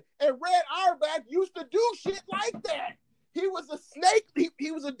Auerbach used to do shit like that. He was a snake.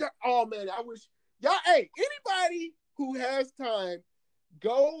 He was a. Oh man, I wish y'all. Hey, anybody who has time,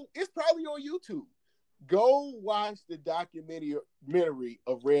 go. It's probably on YouTube. Go watch the documentary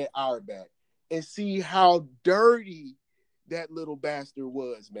of Red Auerbach and see how dirty that little bastard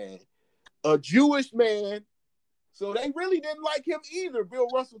was, man. A Jewish man. So they really didn't like him either. Bill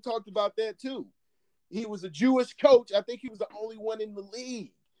Russell talked about that too. He was a Jewish coach. I think he was the only one in the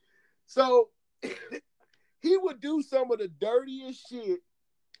league. So he would do some of the dirtiest shit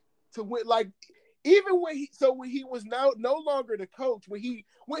to win. Like even when he was now no longer the coach, when he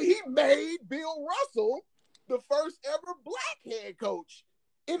made Bill Russell the first ever black head coach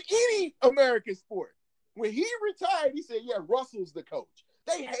in any American sport. When he retired, he said, "Yeah, Russell's the coach."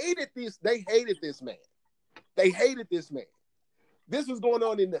 They hated this. They hated this man. They hated this man. This was going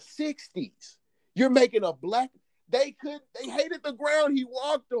on in the 60s. You're making a black. They hated the ground he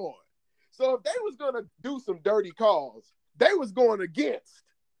walked on. So if they was gonna do some dirty calls, they was going against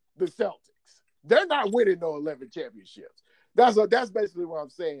the Celtics. They're not winning no 11 championships. That's basically what I'm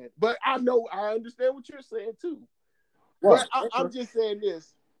saying. But I understand what you're saying too. Right. But I'm just saying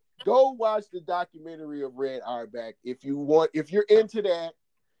this. Go watch the documentary of Red Auerbach if you're into that,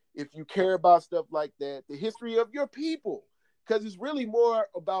 if you care about stuff like that, the history of your people. Because it's really more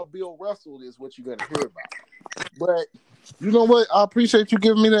about Bill Russell is what you're going to hear about. But you know what? I appreciate you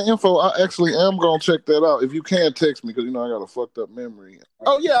giving me that info. I actually am going to check that out. If you can, text me because, I got a fucked up memory.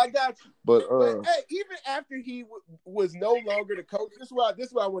 Oh, yeah, I got you. But hey, even after he was no longer the coach, this is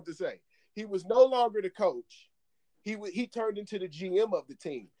what I want to say. He was no longer the coach. He turned into the GM of the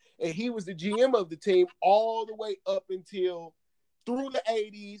team. And he was the GM of the team all the way up until through the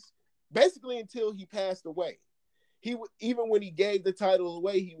 80s, basically until he passed away. Even when he gave the title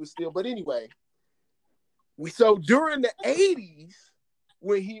away, he was still. But anyway, so during the 80s,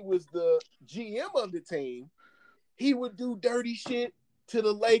 when he was the GM of the team, he would do dirty shit to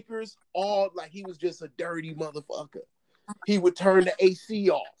the Lakers, all like he was just a dirty motherfucker. He would turn the AC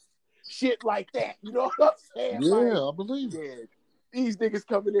off, shit like that. You know what I'm saying? Yeah, like, I believe it. Yeah, these niggas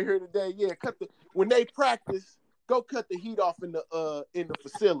coming in here today. Yeah, when they practice, go cut the heat off in the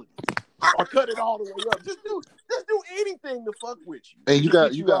facility. Or cut it all the way up. Just do anything to fuck with you. And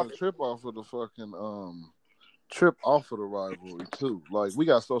you got a trip off of the fucking trip off of the rivalry too. Like we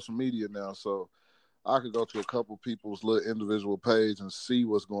got social media now, so I could go to a couple people's little individual page and see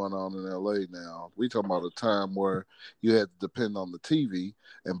what's going on in LA now. We talking about a time where you had to depend on the TV,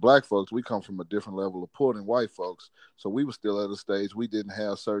 and black folks, we come from a different level of poor than white folks. So we were still at a stage we didn't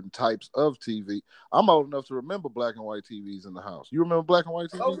have certain types of TV. I'm old enough to remember black and white TVs in the house. You remember black and white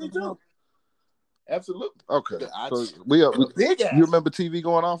TVs? Oh, me too. Absolutely. Okay. So you remember TV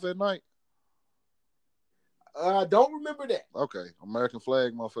going off at night? I don't remember that. Okay. American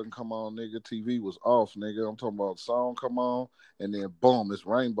flag motherfucking come on, nigga. TV was off, nigga. I'm talking about song come on, and then boom, it's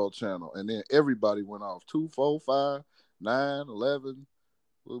Rainbow Channel. And then everybody went off. 2, 4, 5, 9, 11.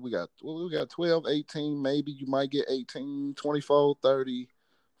 We got 12, 18, maybe you might get 18, 24, 30,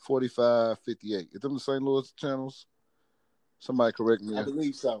 45, 58. Is them the St. Louis channels? Somebody correct me. I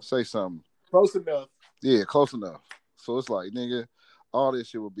believe so. Say something. Close enough. Yeah, close enough. So it's like, nigga, all this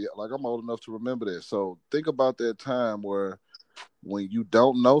shit would be like, I'm old enough to remember that. So think about that time where when you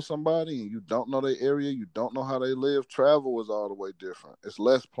don't know somebody and you don't know their area, you don't know how they live, travel is all the way different. It's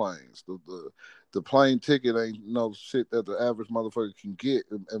less planes. The plane ticket ain't no shit that the average motherfucker can get.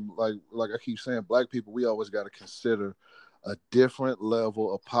 And like I keep saying, black people, we always got to consider a different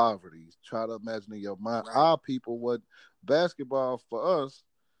level of poverty. Try to imagine in your mind, right. Our people, what basketball for us,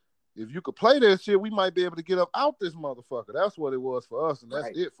 if you could play that shit, we might be able to get up out this motherfucker. That's what it was for us, and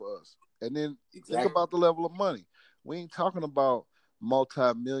that's it for us. And then think about the level of money. We ain't talking about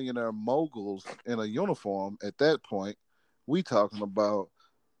multi-millionaire moguls in a uniform at that point. We talking about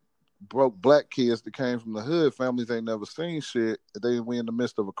broke black kids that came from the hood, families ain't never seen shit. We in the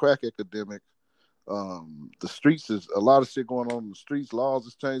midst of a crack epidemic. The streets is a lot of shit going on in the streets. Laws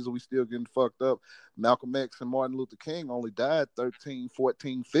is changing. We still getting fucked up. Malcolm X and Martin Luther King only died 13,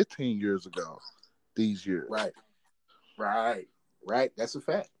 14, 15 years ago these years. Right. That's a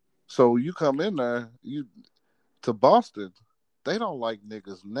fact. So you come in there, to Boston, they don't like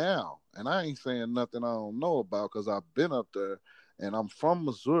niggas now. And I ain't saying nothing I don't know about because I've been up there and I'm from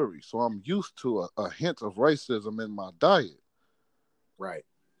Missouri. So I'm used to a hint of racism in my diet. Right.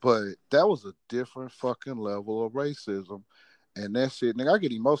 But that was a different fucking level of racism. And that shit, nigga, I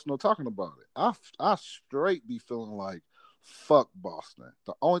get emotional talking about it. I straight be feeling like, fuck Boston.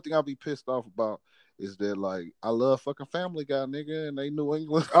 The only thing I be pissed off about is that like I love fucking Family Guy, nigga, and they New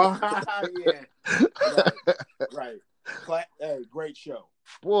England. Oh yeah, right. Hey, great show.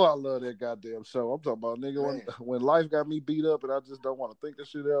 Boy, I love that goddamn show. I'm talking about, nigga, when life got me beat up and I just don't want to think of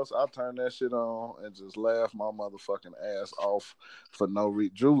shit else, I turn that shit on and just laugh my motherfucking ass off for no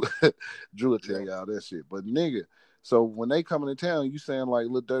reason. Drew will tell y'all that shit. But nigga, so when they coming to town, you saying like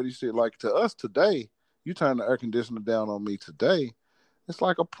little dirty shit. Like to us today, you turn the air conditioner down on me today, it's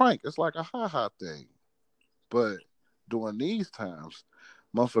like a prank. It's like a ha-ha thing. But during these times,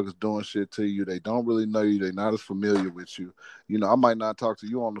 motherfuckers doing shit to you. They don't really know you. They're not as familiar with you. You know, I might not talk to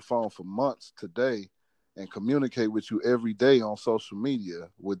you on the phone for months today and communicate with you every day on social media.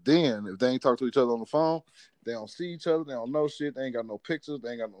 With then, if they ain't talk to each other on the phone, they don't see each other. They don't know shit. They ain't got no pictures.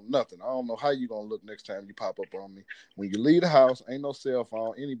 They ain't got no nothing. I don't know how you going to look next time you pop up on me. When you leave the house, ain't no cell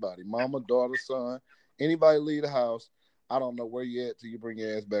phone. Anybody, mama, daughter, son, anybody leave the house, I don't know where you at till you bring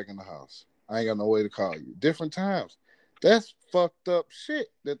your ass back in the house. I ain't got no way to call you. Different times. That's fucked up shit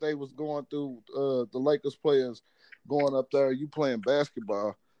that they was going through. The Lakers players going up there, you playing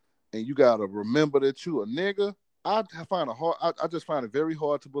basketball, and you gotta remember that you a nigga. I just find it very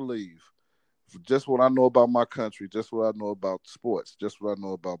hard to believe. Just what I know about my country, just what I know about sports, just what I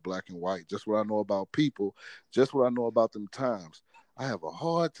know about black and white, just what I know about people, just what I know about them times. I have a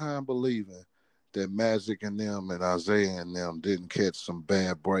hard time believing that Magic and them and Isaiah and them didn't catch some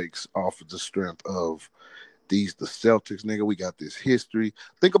bad breaks off of the strength of the Celtics, nigga. We got this history.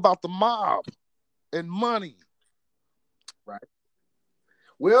 Think about the mob and money. Right.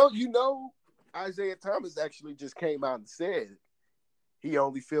 Well, Isaiah Thomas actually just came out and said he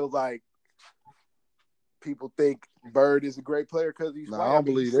only feels like people think Bird is a great player because he's white. I don't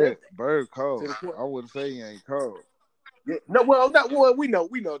believe that. Bird cold. I wouldn't say he ain't cold. Yeah. No, we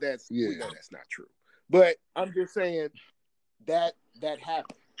know that's not true. But I'm just saying that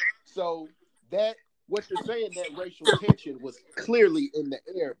happened. So that what you're saying, that racial tension was clearly in the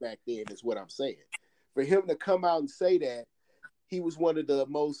air back then, is what I'm saying. For him to come out and say that, he was one of the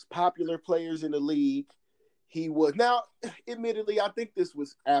most popular players in the league. He was, now, admittedly, I think this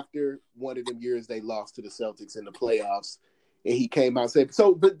was after one of them years they lost to the Celtics in the playoffs, and he came out and said,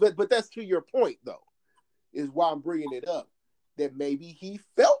 so, but that's to your point, though, is why I'm bringing it up, that maybe he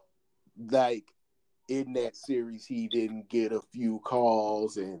felt like in that series he didn't get a few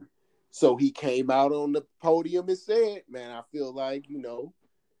calls, and so he came out on the podium and said, man, I feel like,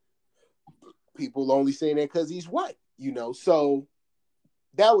 people only saying that because he's white, so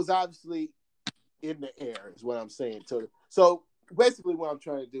that was obviously in the air is what I'm saying. So basically what I'm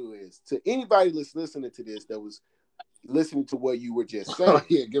trying to do is, to anybody that's listening to this that was listening to what you were just saying.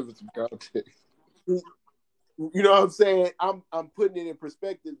 Yeah, give us some context. You know what I'm saying? I'm putting it in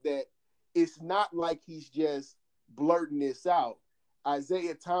perspective that it's not like he's just blurting this out.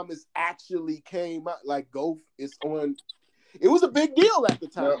 Isaiah Thomas actually came out like it's on. It was a big deal at the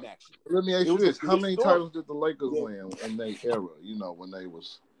time, actually. Let me ask you this. How many titles did the Lakers win in their era, when they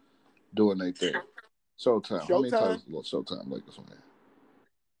was doing their thing? Showtime. How many titles did Showtime Lakers win?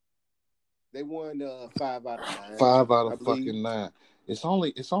 They won 5 out of 9. 5 out of fucking 9. It's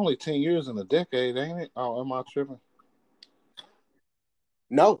only 10 years in a decade, ain't it? Oh, am I tripping?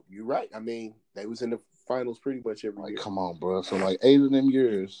 No, you're right. I mean, they was in the finals pretty much every year. Come on, bro. So 8 of them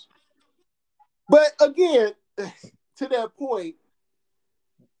years. But again, to that point,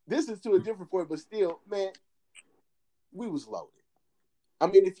 this is to a different point, but still, man, we was loaded. I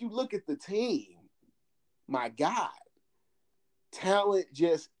mean, if you look at the team, my God, talent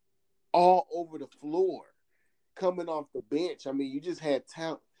just all over the floor, coming off the bench. I mean, you just had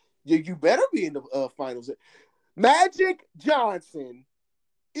talent. You better be in the finals. Magic Johnson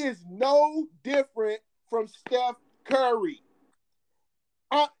is no different from Steph Curry.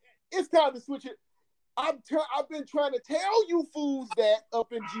 It's time to switch it. I've been trying to tell you fools that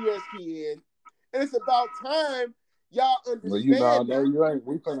up in GSPN, and it's about time y'all understand. You ain't.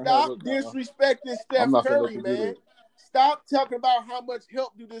 Stop disrespecting Steph Curry, man. Stop talking about how much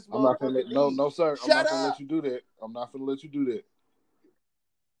help do this motherfucker need. No, sir. Shut I'm not up. Let you do that. I'm not gonna let you do that.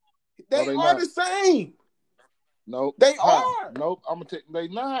 They are the same. No, they are. Nope. I'm gonna take. They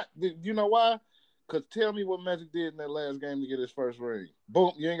not. You know why? Because tell me what Magic did in that last game to get his first ring.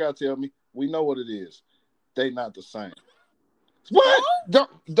 Boom. You ain't gotta tell me. We know what it is. They not the same. What?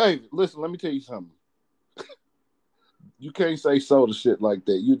 David, listen. Let me tell you something. You can't say so to shit like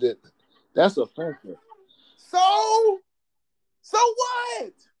that. You did. That's offensive. So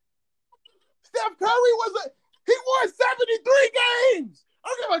what? Steph Curry he won 73 games.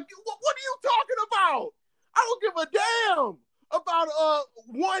 What are you talking about? I don't give a damn about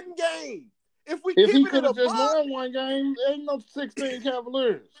one game. If he could have just won one game, ain't no 16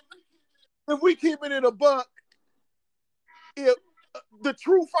 Cavaliers. if we keep it in a buck, if the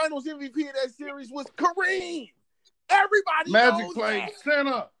true Finals MVP of that series was Kareem. Everybody Magic knows played that.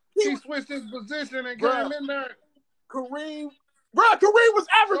 center. He switched his position and came in there. Kareem was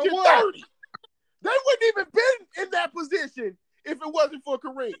averaging 30. They wouldn't even been in that position if it wasn't for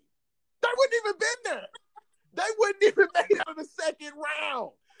Kareem. They wouldn't even been there. They wouldn't even make it out of the second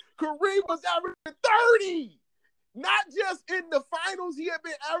round. Kareem was averaging 30. Not just in the finals, he had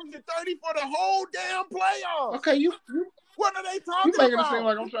been averaging 30 for the whole damn playoffs. Okay, what are they talking about? You making about? it seem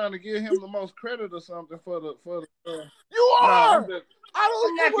like I'm trying to give him the most credit or something for the. You are. I'm it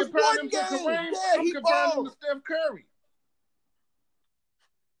not was comparing one him game. to Kareem. Yeah, I'm comparing him to Steph Curry.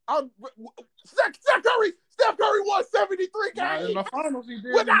 Steph Curry won 73 games. Not in the finals, he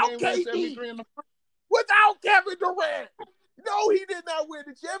did. Without KD. 73 in the finals. Without Kevin Durant. No, he did not win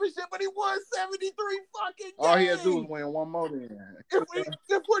the championship, but he won 73 fucking games. All he had to do was win one more then.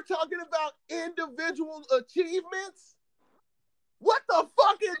 If we're talking about individual achievements, what the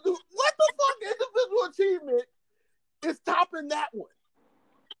fuck individual achievement is topping that one?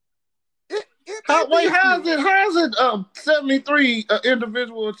 How is it 73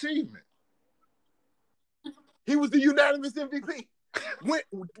 individual achievement? He was the unanimous MVP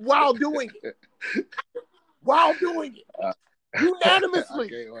while doing it. Unanimously. I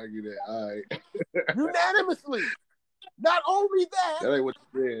can't argue that. All right. Unanimously. Not only that ain't what you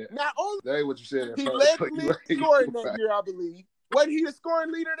said. That ain't what you said. He led the league scoring that year, I believe. Wasn't he the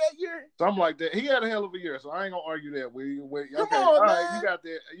scoring leader that year? Something like that. He had a hell of a year, so I ain't gonna argue that. Come on, man. Right,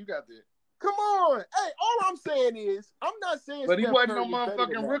 you got that. Come on. Hey, all I'm saying is, I'm not saying but he Steph wasn't Curry no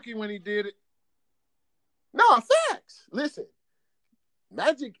motherfucking rookie when he did it. No, facts. Listen,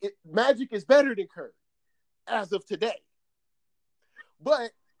 Magic is better than Curry as of today.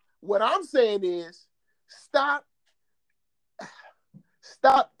 But what I'm saying is, stop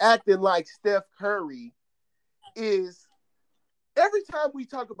acting like Steph Curry is. Every time we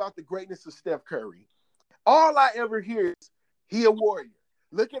talk about the greatness of Steph Curry, all I ever hear is he a warrior.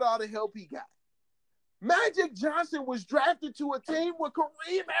 Look at all the help he got. Magic Johnson was drafted to a team with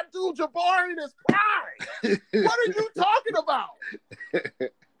Kareem Abdul-Jabbar in his prime. What are you talking about?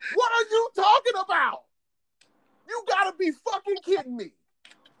 What are you talking about? You gotta be fucking kidding me.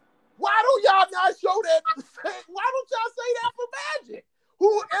 Why don't y'all not show that? Why don't y'all say that for Magic,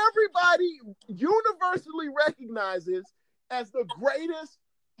 who everybody universally recognizes as the greatest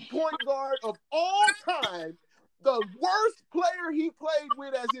point guard of all time? The worst player he played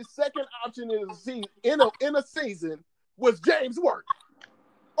with as his second option in a season was James Worthy.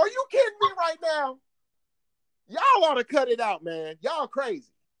 Are you kidding me right now? Y'all ought to cut it out, man. Y'all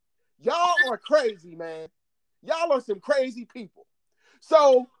crazy. Y'all are crazy, man. Y'all are some crazy people.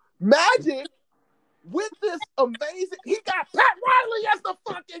 So Magic, with this amazing, he got Pat Riley as the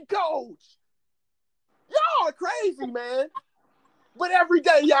fucking coach. Y'all are crazy, man. But every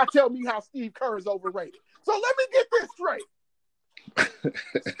day y'all tell me how Steve Kerr is overrated. So let me get this straight.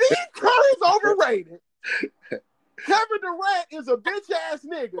 Steve Kerr is overrated. Kevin Durant is a bitch-ass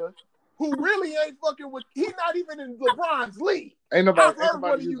nigga who really ain't fucking with, he's not even in LeBron's league. Ain't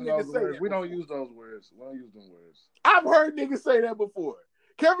nobody using those words. We don't use those words. We don't use them words. I've heard niggas say that before.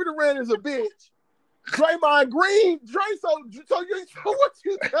 Kevin Durant is a bitch. Draymond Green, so what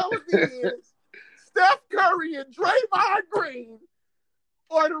you telling me is Steph Curry and Draymond Green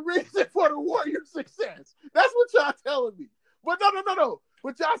are the reason for the Warriors' success. That's what y'all telling me. But no.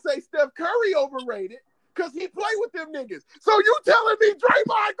 But y'all say Steph Curry overrated because he played with them niggas. So you telling me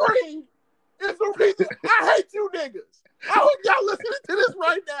Draymond Green is the reason? I hate you niggas. I hope y'all listening to this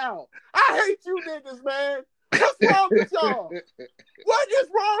right now. I hate you niggas, man. What's wrong with y'all? What is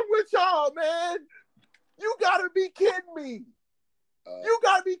wrong with y'all, man? You gotta be kidding me. You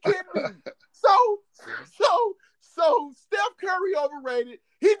gotta be kidding me. So Steph Curry overrated.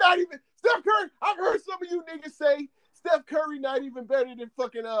 He not even Steph Curry. I've heard some of you niggas say Steph Curry not even better than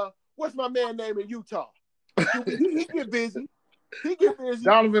fucking what's my man name in Utah? He get busy.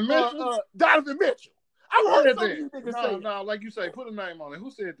 Donovan Mitchell. Donovan Mitchell. I've heard some of you niggas say that. No, like you say, put a name on it. Who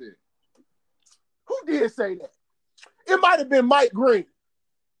said that? Who did say that? It might have been Mike Green.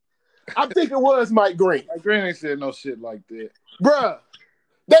 I think it was Mike Green. Mike Green ain't said no shit like that. Bruh,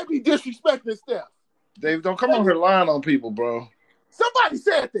 they be disrespecting Steph. Dave, don't come on here lying on people, bro. Somebody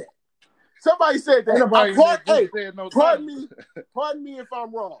said that. Pardon me if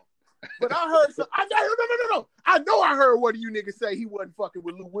I'm wrong. But I heard some. No. I know I heard one of you niggas say he wasn't fucking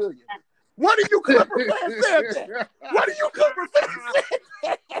with Lou Williams. One of you Clipper fans said that.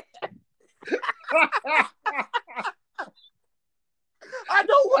 I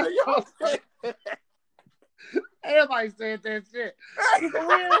know one of y'all said that. Everybody said that shit. For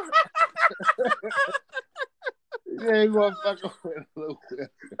real? man, you want to fuck with a little bit.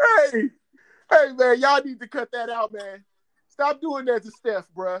 Hey, man, y'all need to cut that out, man. Stop doing that to Steph,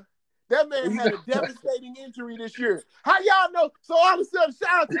 bruh. That man had a devastating injury this year. How y'all know? So all of a sudden,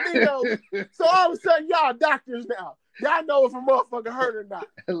 shout out to Nino. So all of a sudden, y'all doctors now. Y'all know if a motherfucker hurt or not.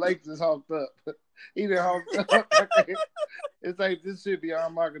 Lakes is honked up. He done honked up. It's like this shit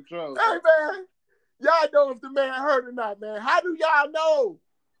beyond my control. Hey, man. Y'all know if the man hurt or not, man. How do y'all know?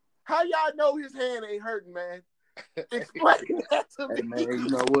 How y'all know his hand ain't hurting, man? Explain that to me. Hey, man, you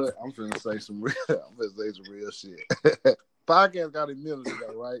know what? I'm finna say some real shit. Podcast got immunity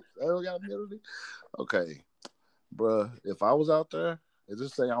though, right? They don't got immunity? Okay. Bruh, if I was out there, and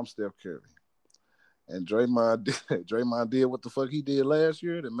just say I'm Steph Curry. And Draymond did what the fuck he did last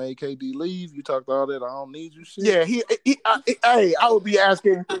year that made KD leave. You talked all that I don't need you shit. Yeah, I would be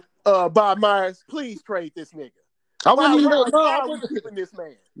asking Bob Myers, please trade this nigga. I wouldn't even know. Why are we keeping this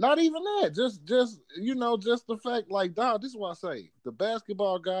man? Not even that. Just the fact, like, dog, this is what I say. The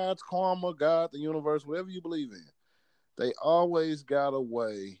basketball gods, karma, God, the universe, whatever you believe in, they always got a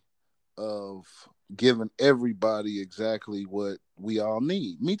way of giving everybody exactly what we all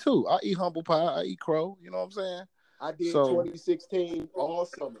need. Me too. I eat humble pie. I eat crow. You know what I'm saying? I did 2016 all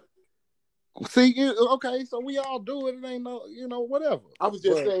summer. See, okay, so we all do it. It ain't no, whatever. I was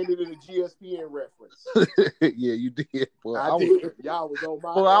just saying it in a GSPN reference. Yeah, you did. Boy, I did. Y'all was on my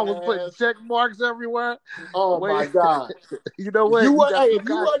ass. I was putting check marks everywhere. Oh, my God. You know what? If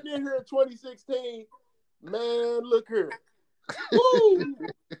you wasn't in here in 2016, man, look here. Woo!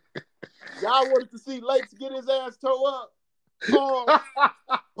 Y'all wanted to see Lakes get his ass toe up.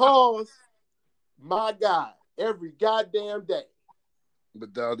 Pause. My God. Every goddamn day.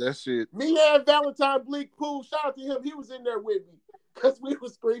 But dog, that shit. Me and Valentine Bleak Pool, shout out to him. He was in there with me because we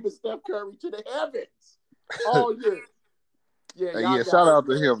was screaming Steph Curry to the heavens all year. Yeah, shout out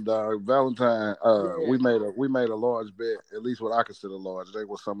to him, dog. Valentine. We made a large bet, at least what I consider large. They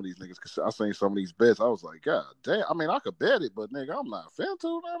were some of these niggas. Cause I seen some of these bets. I was like, God damn. I mean, I could bet it, but nigga, I'm not fan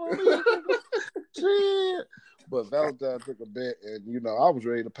to that. Shit. But Valentine took a bet, and I was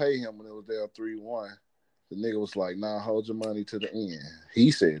ready to pay him when it was there 3-1. The nigga was like, nah, hold your money to the end. He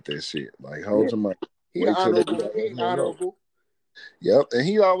said that shit. Like, hold your money. He honorable. Yep. And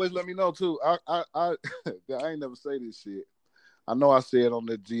he always let me know too. I ain't never say this shit. I know I said on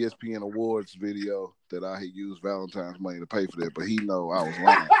the GSPN Awards video that I had used Valentine's money to pay for that, but he know I was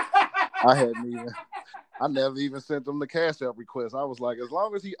lying. I never even sent him the Cash App request. I was like, as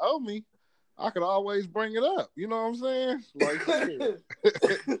long as he owe me, I could always bring it up. You know what I'm saying? Like,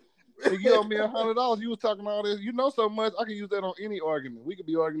 if you owe me $100, you was talking all this. You know so much, I can use that on any argument. We could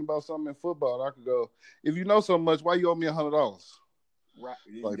be arguing about something in football. I could go, if you know so much, why you owe me $100? Right.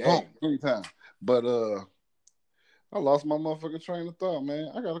 Like, boom, anytime. But I lost my motherfucking train of thought,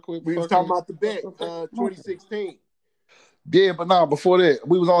 man. I gotta quit. We was talking about the bet, 2016. Yeah, but nah, before that,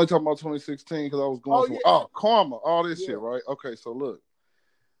 we was only talking about 2016 because I was going karma, all this shit, right? Okay, so look,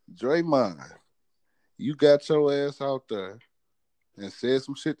 Draymond, you got your ass out there and said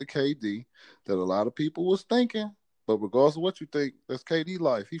some shit to KD that a lot of people was thinking, but regardless of what you think, that's KD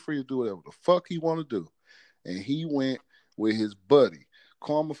life. He free to do whatever the fuck he want to do. And he went with his buddy.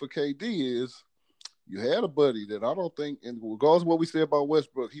 Karma for KD is you had a buddy that I don't think, and regardless of what we say about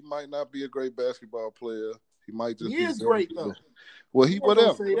Westbrook, he might not be a great basketball player. He might just be great though. Well,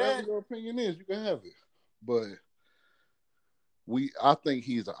 whatever your opinion is, you can have it. But I think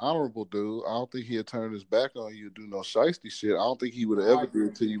he's an honorable dude. I don't think he'll turn his back on you, do no shiesty shit. I don't think he would have ever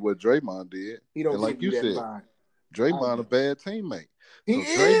did to you what Draymond did. He don't, and like you said, vibe. Draymond a bad teammate. He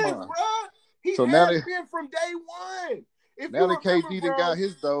is, bro. He has been from day one. Now that KD got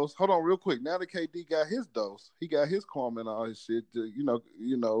his dose, hold on real quick. Now that KD got his dose, he got his karma and all his shit.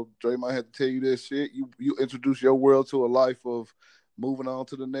 Draymond had to tell you this shit. You introduce your world to a life of moving on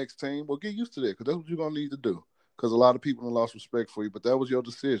to the next team. Well, get used to that because that's what you're gonna need to do. Because a lot of people have lost respect for you, but that was your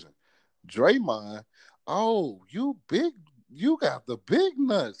decision. Draymond, you got the big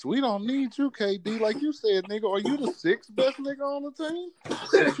nuts. We don't need you, KD. Like you said, nigga, are you the sixth best nigga on the team?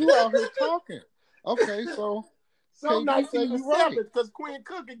 Since you out here talking. Okay, so some nights even seventh because Quinn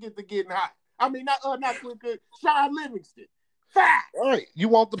Cook can get to getting hot. I mean, not Quinn Cook, Sean Livingston. Fact. All right, you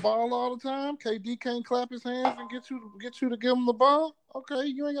want the ball all the time? KD can't clap his hands and get you to give him the ball. Okay,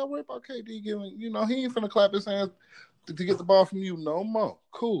 you ain't got to worry about KD giving. He ain't finna clap his hands to get the ball from you no more.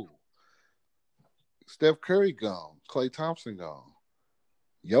 Cool. Steph Curry gone. Klay Thompson gone.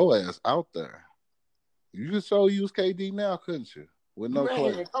 Your ass out there. You could so use KD now, couldn't you? With no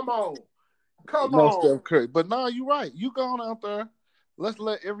Klay. Come on. Steph Curry. But nah, you're right. You gone out there. Let's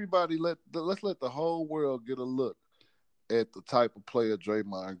let everybody let's let the whole world get a look at the type of player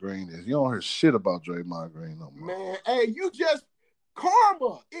Draymond Green is. You don't hear shit about Draymond Green no more. Man, hey, you just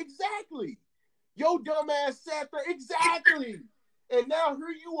karma. Exactly. Your dumb ass sat there. Exactly. And now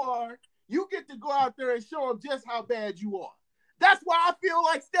here you are. You get to go out there and show them just how bad you are. That's why I feel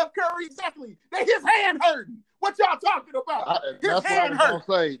like Steph Curry. Exactly. That his hand hurting. What y'all talking about? That's what I was gonna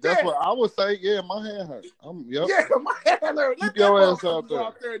say. That's what I would say. Yeah, my hand hurt. Yep. Yeah, my hand hurt. Keep your ass out there. Go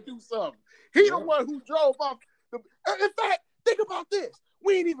out there and do something. He the one who drove off. In fact, think about this.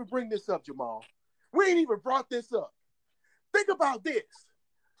 We ain't even bring this up, Jamal. We ain't even brought this up. Think about this.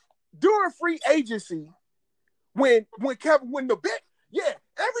 During free agency, when the bet,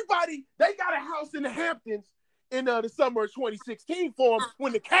 everybody, they got a house in the Hamptons in the summer of 2016 for them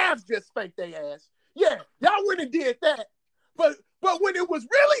when the Cavs just spanked their ass. Yeah, y'all went and did that. But when it was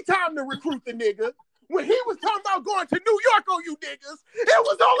really time to recruit the nigga, when he was talking about going to New York on you niggas, it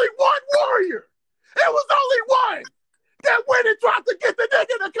was only one warrior. It was only one that went and tried to get the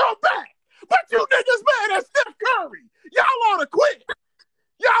nigga to come back. But you niggas mad at Steph Curry. Y'all ought to quit.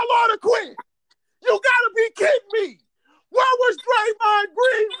 Y'all ought to quit. You gotta be kidding me. Where was Draymond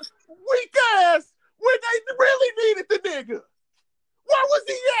Green's weak ass when they really needed the nigga? Where was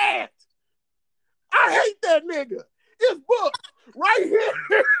he at? I hate that nigga. It's booked right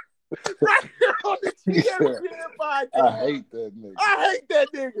here. Right here on the TSN podcast. I hate that nigga. I hate that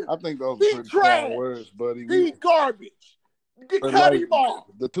nigga. I think those are pretty strong words, buddy. He's garbage. Cut him off.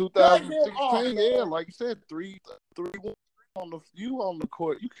 The 2016, like you said, 3-1 on the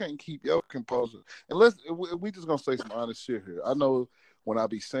court. You can't keep your composure. And we just gonna say some honest shit here. I know when I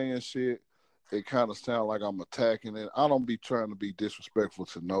be saying shit, it kind of sounds like I'm attacking it. I don't be trying to be disrespectful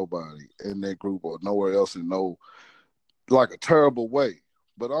to nobody in that group or nowhere else in like a terrible way.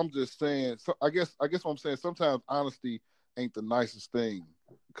 But I'm just saying, so I guess what I'm saying, sometimes honesty ain't the nicest thing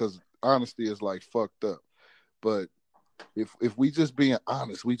because honesty is like fucked up. But if we just being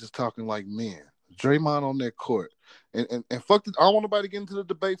honest, we just talking like men. Draymond on that court. And fuck it, I don't want nobody to get into the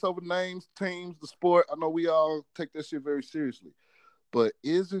debates over names, teams, the sport. I know we all take that shit very seriously. But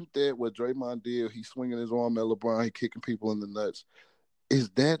isn't that what Draymond did? He's swinging his arm at LeBron, he kicking people in the nuts. Is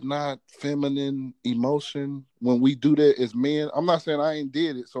that not feminine emotion when we do that as men? I'm not saying I ain't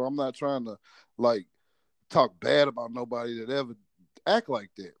did it, so I'm not trying to like talk bad about nobody that ever act like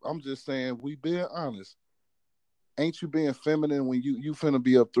that. I'm just saying we being honest. Ain't you being feminine when you finna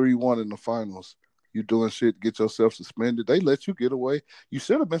be up 3-1 in the finals? You doing shit to get yourself suspended. They let you get away. You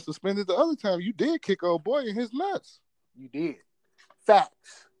should have been suspended the other time. You did kick old boy in his nuts. You did.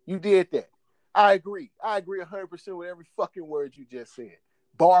 Facts. You did that. I agree. I agree 100% with every fucking word you just said.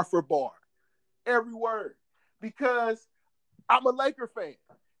 Bar for bar. Every word. Because I'm a Laker fan.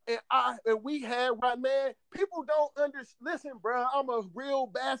 And we had, right, man, people don't understand. Listen, bro, I'm a real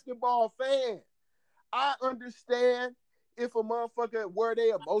basketball fan. I understand if a motherfucker wear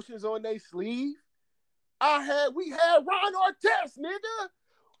their emotions on their sleeve. We had Ron Artest, nigga.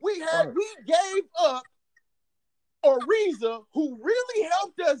 We gave up Ariza, who really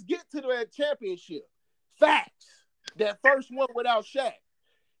helped us get to that championship. Facts. That first one without Shaq.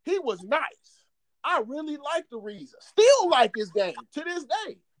 He was nice. I really liked Ariza. Still like his game to this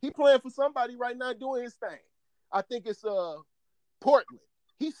day. He playing for somebody right now doing his thing. I think it's Portland.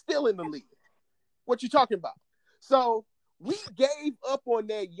 He's still in the league. What you talking about? So we gave up on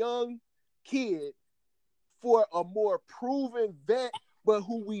that young kid for a more proven vet, but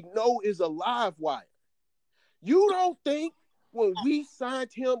who we know is a live wire. You don't think when we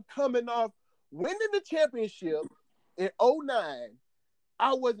signed him coming off winning the championship in 2009,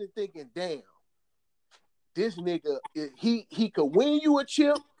 I wasn't thinking, damn, this nigga, he could win you a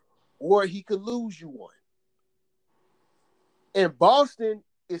chip or he could lose you one. And Boston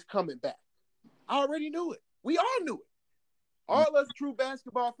is coming back. I already knew it. We all knew it. All us true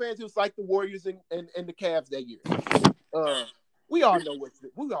basketball fans, it was like the Warriors and the Cavs that year. We all know what's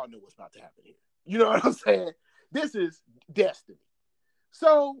about to happen here. You know what I'm saying? This is destiny.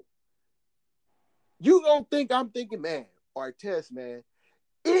 So you don't think I'm thinking, man, Artest, man,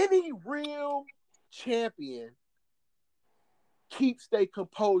 any real champion keeps their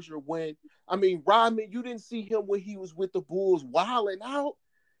composure when, Rodman, you didn't see him when he was with the Bulls wilding out,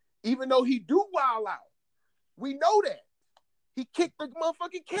 even though he do wild out. We know that. He kicked the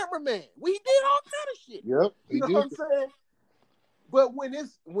motherfucking cameraman. We did all kind of shit. Yep. You know what I'm saying? But when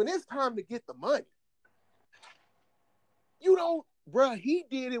it's time to get the money, you don't, bruh, he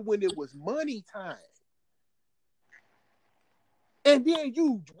did it when it was money time. And then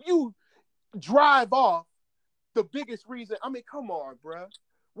you drive off the biggest reason. Come on, bruh.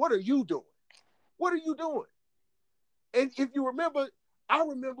 What are you doing? What are you doing? And if you remember, I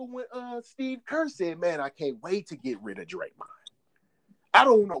remember when Steve Kerr said, "Man, I can't wait to get rid of Draymond." I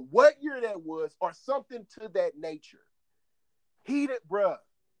don't know what year that was, or something to that nature. He did, bruh.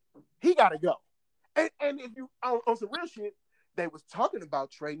 He got to go. And if you on some real shit, they was talking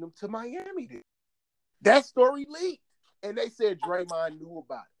about trading him to Miami. That story leaked, and they said Draymond knew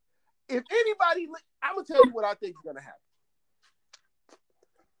about it. If anybody, I'm gonna tell you what I think is gonna happen.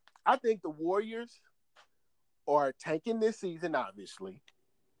 I think the Warriors are tanking this season. Obviously,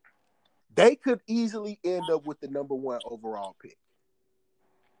 they could easily end up with the number 1 overall pick.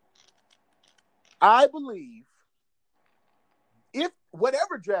 I believe if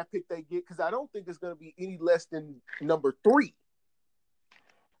whatever draft pick they get, because I don't think it's going to be any less than number 3.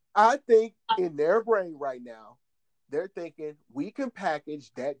 I think in their brain right now, they're thinking we can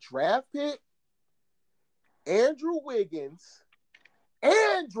package that draft pick, Andrew Wiggins,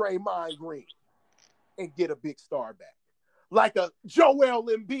 and Draymond Green and get a big star back. Like a Joel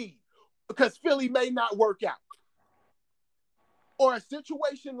Embiid, because Philly may not work out. Or a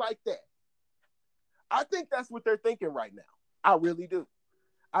situation like that. I think that's what they're thinking right now. I really do.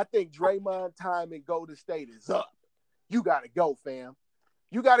 I think Draymond time in Golden State is up. You got to go, fam.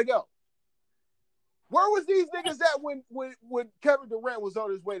 You got to go. Where was these niggas at when Kevin Durant was on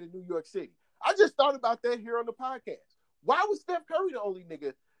his way to New York City? I just thought about that here on the podcast. Why was Steph Curry the only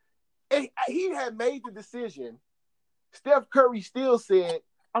nigga? And he had made the decision. Steph Curry still said,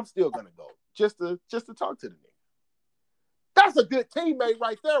 "I'm still gonna go just to talk to the nigga." That's a good teammate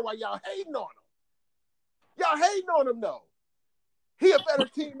right there. While y'all hating on him, though. He a better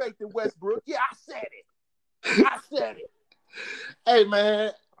teammate than Westbrook. Yeah, I said it. Hey,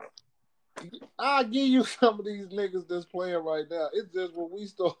 man, I'll give you some of these niggas that's playing right now. It's just when we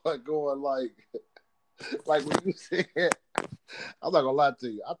start going like when you said, I'm not gonna lie to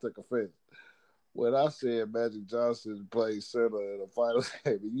you, I took offense when I said Magic Johnson played center in the finals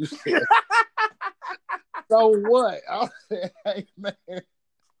game. You said, so what? I said, hey man,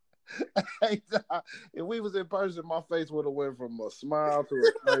 hey, if we was in person, my face would have went from a smile to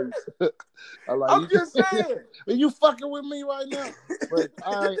a face. I'm just saying. Are you fucking with me right now? But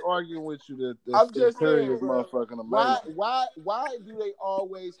I ain't arguing with you that I'm just Curry saying, is bro. motherfucking amazing. Why do they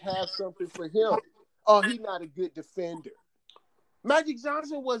always have something for him? Oh, he's not a good defender. Magic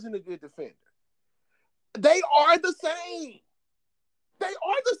Johnson wasn't a good defender. They are the same.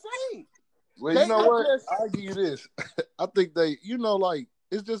 Well, you know what? I'll give you this. I think like,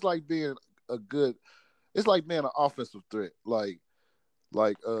 it's just like being it's like being an offensive threat. Like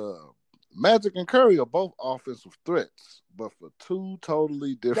Magic and Curry are both offensive threats, but for two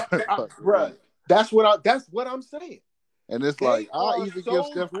totally different bro. That's what I'm saying. And it's like I even give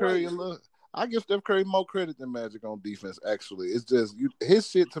Steph Curry I give Steph Curry more credit than Magic on defense. Actually, it's just his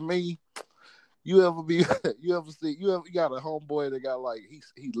shit to me. You got a homeboy that got like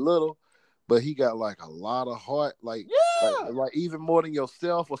he's little, but he got like a lot of heart. Like even more than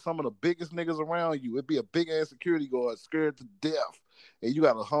yourself or some of the biggest niggas around you. It'd be a big ass security guard scared to death, and you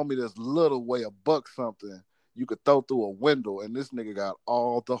got a homie that's little, weigh a buck something. You could throw through a window, and this nigga got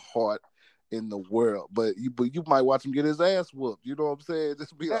all the heart in the world. But you might watch him get his ass whooped. You know what I'm saying?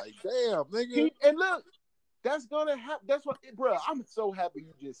 Just be like, damn, nigga. And look, that's gonna happen. That's what, bro. I'm so happy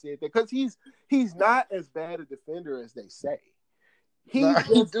you just said that because he's not as bad a defender as they say. He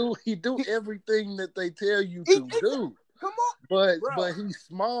do everything that they tell you to do. Come on, but he's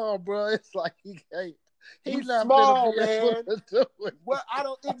small, bro. It's like he can't. He's not small, man. Well, I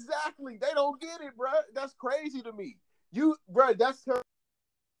don't exactly. They don't get it, bro. That's crazy to me. Bro, that's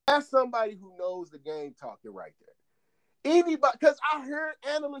somebody who knows the game talking right there. Anybody, because I heard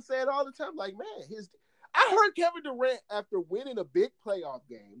analysts say it all the time. Like, man, I heard Kevin Durant after winning a big playoff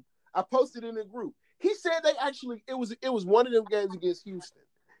game. I posted in the group. He said they actually it was one of them games against Houston.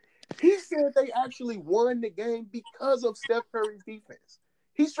 He said they actually won the game because of Steph Curry's defense.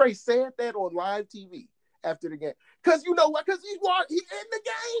 He straight said that on live TV after the game. Because you know what? Because he's in the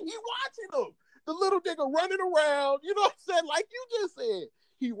game. He watching them. The little nigga running around. You know what I'm saying? Like you just said.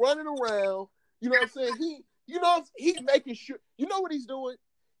 He running around. You know what I'm saying? He's making sure. You know what he's doing?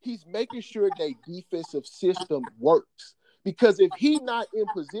 He's making sure their defensive system works. Because if he's not in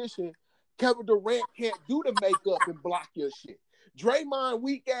position, Kevin Durant can't do the makeup and block your shit. Draymond,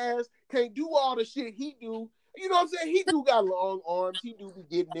 weak ass, can't do all the shit he do. You know what I'm saying? He do got long arms. He do be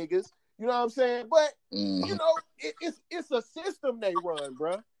getting niggas. You know what I'm saying? But, you know, it's a system they run,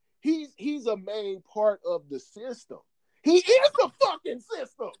 bro. He's a main part of the system. He is the fucking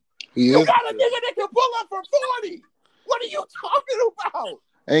system. You got a nigga that can pull up for 40. What are you talking about?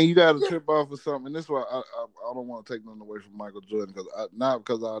 And you got to trip off of something. And this is why I don't want to take nothing away from Michael Jordan, not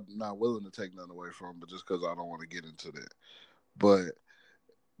because I'm not willing to take nothing away from him, but just because I don't want to get into that. But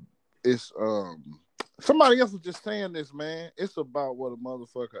it's somebody else was just saying this, man. It's about what a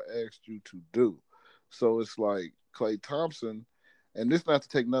motherfucker asked you to do. So it's like Klay Thompson, and this not to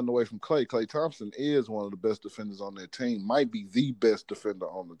take nothing away from Klay. Klay Thompson is one of the best defenders on their team. Might be the best defender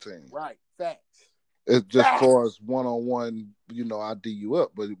on the team. Right. Facts. It's just far as one-on-one, I D you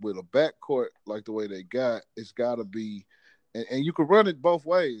up. But with a backcourt like the way they got, it's got to be, and you can run it both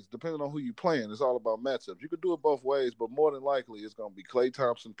ways depending on who you're playing. It's all about matchups. You could do it both ways, but more than likely it's going to be Klay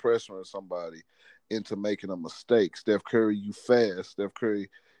Thompson pressuring somebody into making a mistake. Steph Curry, you fast. Steph Curry,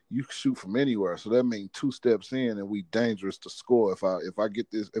 you shoot from anywhere. So that means 2 steps in and we dangerous to score. If I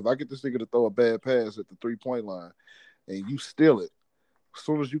get this nigga to throw a bad pass at the 3-point line and you steal it, as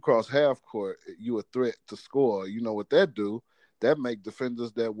soon as you cross half court, you a threat to score. You know what that do? That make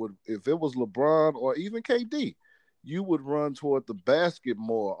defenders that would, if it was LeBron or even KD, you would run toward the basket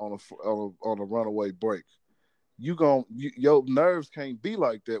more on a runaway break. Your nerves can't be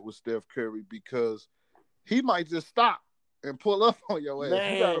like that with Steph Curry because he might just stop and pull up on your ass.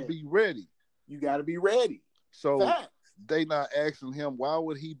 Man, you gotta be ready. You gotta be ready. So Facts. they not asking him, why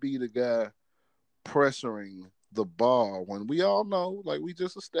would he be the guy pressuring the ball when we all know, like we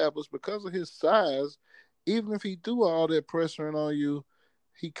just established, because of his size, even if he do all that pressuring on you,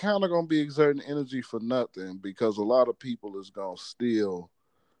 he kind of gonna be exerting energy for nothing because a lot of people is gonna still,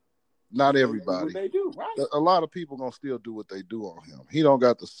 not everybody, what they do, right? A lot of people gonna still do what they do on him. He don't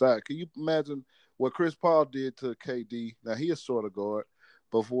got the size. Can you imagine what Chris Paul did to KD? Now he is sort of guard,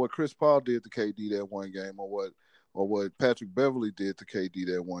 but for what Chris Paul did to KD that one game, or what Patrick Beverly did to KD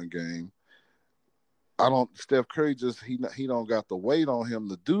that one game, Steph Curry he don't got the weight on him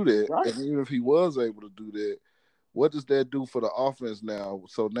to do that. Right. And even if he was able to do that, what does that do for the offense now?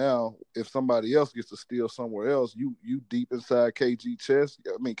 So now if somebody else gets to steal somewhere else, you deep inside KD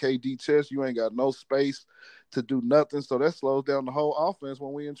chest, you ain't got no space to do nothing. So that slows down the whole offense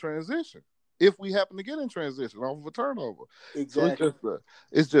when we in transition. If we happen to get in transition off of a turnover. Exactly. So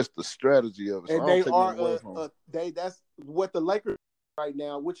it's just the strategy of it. So and they are that's what the Lakers are right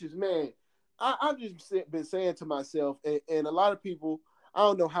now, which is, man, I've just been saying to myself, and a lot of people, I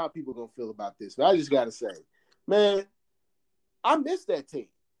don't know how people are going to feel about this, but I just got to say, man, I miss that team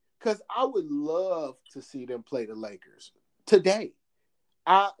because I would love to see them play the Lakers today.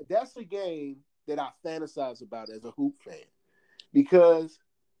 That's a game that I fantasize about as a hoop fan because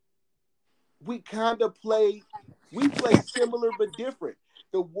we play similar but different.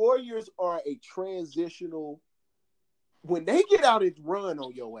 The Warriors are a transitional. When they get out and run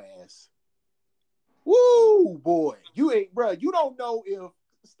on your ass, woo, boy, you don't know if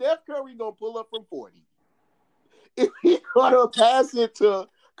Steph Curry gonna pull up from 40. If he gonna pass it to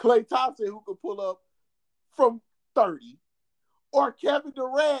Klay Thompson, who could pull up from 30, or Kevin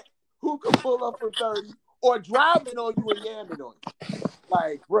Durant, who could pull up from 30, or driving on you and yamming on you.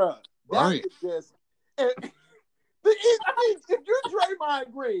 Like, bruh, that is just. If you're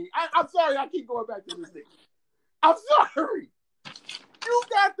Draymond Green, I'm sorry, I keep going back to this thing. I'm sorry. You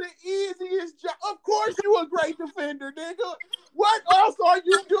got the easiest job. Of course, you a great defender, nigga. What else are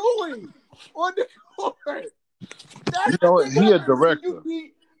you doing on the court? He a director.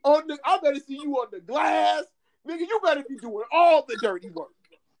 I better see you on the glass. Nigga, you better be doing all the dirty work.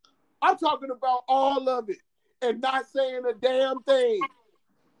 I'm talking about all of it and not saying a damn thing.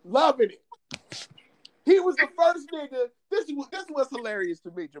 Loving it. He was the first nigga. This was hilarious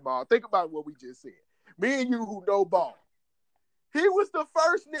to me, Jamal. Think about what we just said. Me and you who know ball. He was the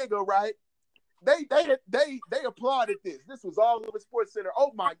first nigga, right? They applauded this. This was all over Sports Center.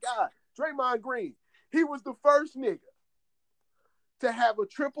 Oh my God. Draymond Green. He was the first nigga to have a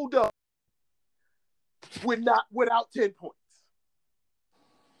triple-double without 10 points.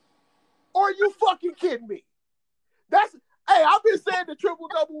 Are you fucking kidding me? Hey, I've been saying the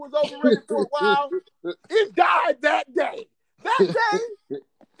triple-double was overrated for a while. It died that day. That day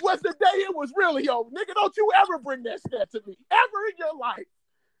was the day it was really over. Nigga, don't you ever bring that stat to me. Ever in your life.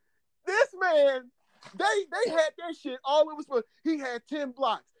 This man, they had that shit all over sports. He had 10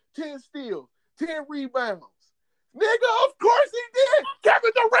 blocks, 10 steals, 10 rebounds. Nigga, of course he did.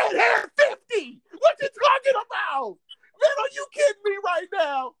 Kevin Durant had 50. What you talking about? Man, are you kidding me right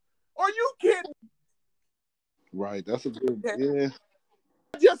now? Are you kidding? Right, that's a good, yeah.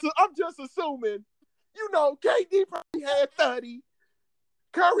 I'm just assuming, KD probably had 30.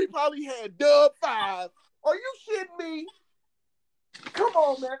 Curry probably had dub 5. Are you shitting me? Come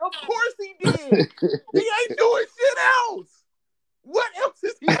on, man. Of course he did. He ain't doing shit else. What else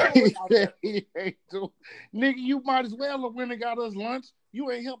is he doing out there? He ain't doing. Nigga, you might as well have went and got us lunch. You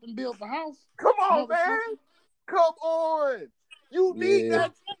ain't helping build the house. Come on, man. Come on. You need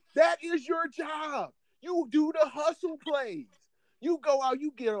that. That is your job. You do the hustle plays. You go out,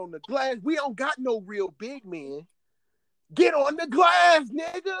 you get on the glass. We don't got no real big men. Get on the glass,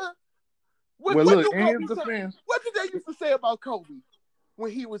 nigga. What look, do in his Kobe say? defense, What did they used to say about Kobe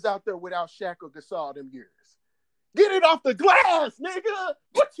when he was out there without Shaq or Gasol them years? Get it off the glass, nigga.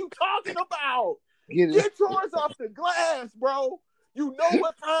 What you talking about? Get yours off the glass, bro. You know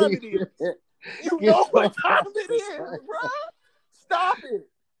what time it is. You know what time it is, bro. Stop it.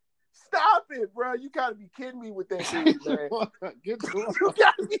 Stop it, bro. You gotta be kidding me with that dude, man. You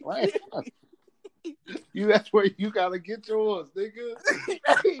gotta be kidding me. That's where you gotta get yours, nigga.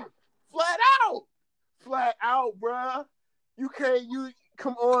 Hey, flat out, bro. You can't.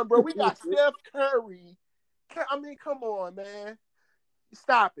 Come on, bro. We got Steph Curry. I mean, come on, man.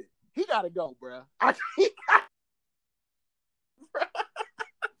 Stop it. He gotta go, bro.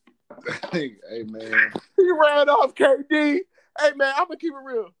 Hey, man. He ran off KD. Hey, man, I'm gonna keep it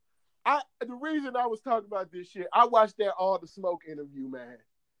real. The reason I was talking about this shit, I watched that All the Smoke interview, man,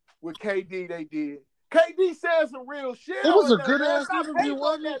 with KD. They did. KD said some real shit. It was a that, good man. ass Stop interview,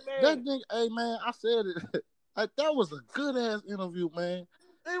 wasn't it? That That nigga, hey man, I said it. That was a good ass interview, man.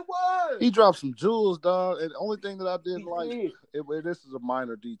 It was. He dropped some jewels, dog. And the only thing that I didn't like, this is a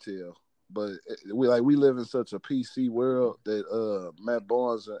minor detail, but we live in such a PC world that Matt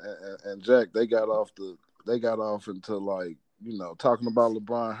Barnes and Jack they got off into like, you know, talking about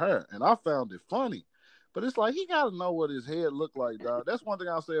LeBron hair, and I found it funny. But it's like he got to know what his head look like, dog. That's one thing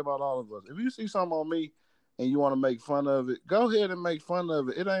I'll say about all of us. If you see something on me and you want to make fun of it, go ahead and make fun of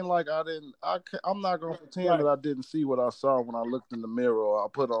it. It ain't like I'm not going to pretend that I didn't see what I saw when I looked in the mirror or I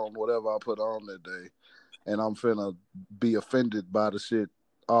put on whatever I put on that day, and I'm finna be offended by the shit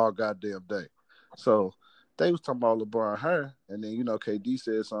all goddamn day. So they was talking about LeBron hair, and then, you know, KD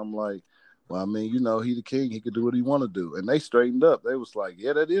said something like, well, I mean, you know, he the king. He could do what he want to do. And they straightened up. They was like,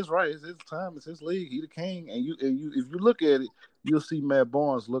 yeah, that is right. It's his time. It's his league. He the king. And you, if you look at it, you'll see Matt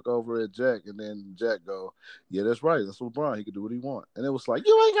Barnes look over at Jack, and then Jack go, yeah, that's right. That's LeBron. He could do what he want. And it was like,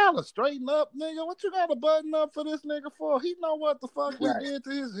 you ain't got to straighten up, nigga. What you got to button up for this nigga for? He know what the fuck he did to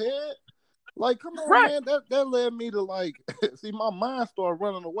his head. Like, come on, man. That led me to, like, see, my mind started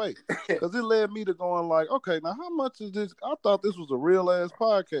running away. Because it led me to going, like, okay, now how much is this? I thought this was a real-ass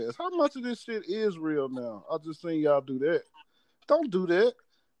podcast. How much of this shit is real now? I just seen y'all do that. Don't do that.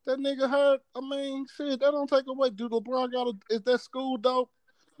 That nigga hurt. I mean, shit, that don't take away. Dude, LeBron is that school dope?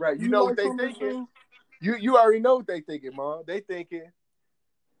 Right. You know what they thinking? You already know what they thinking, Mom. They thinking,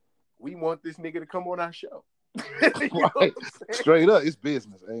 we want this nigga to come on our show. Right. Straight up, it's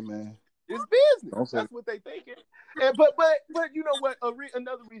business. Hey, man. It's business. That's what they thinking. And but you know what?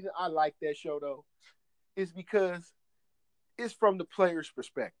 Another reason I like that show though is because it's from the player's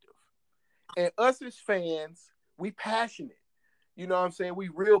perspective, and us as fans, we passionate. You know what I'm saying? We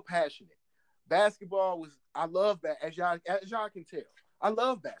real passionate. Basketball I love that, as y'all can tell. I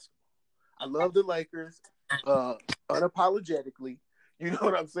love basketball. I love the Lakers, unapologetically. You know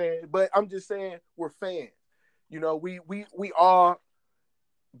what I'm saying? But I'm just saying we're fans. You know, we all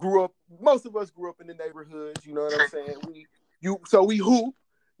grew up. Most of us grew up in the neighborhoods. You know what I'm saying? So we hoop.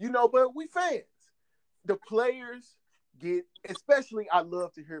 You know, but we fans. The players especially. I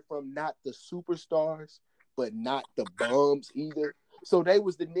love to hear from not the superstars, but not the bums either. So they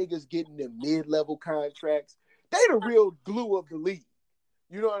was the niggas getting the mid-level contracts. They the real glue of the league.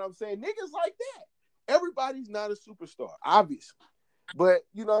 You know what I'm saying? Niggas like that. Everybody's not a superstar, obviously. But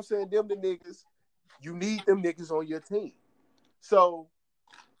you know what I'm saying? Them the niggas. You need them niggas on your team. So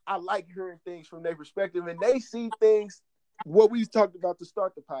I like hearing things from their perspective, and they see things, what we talked about to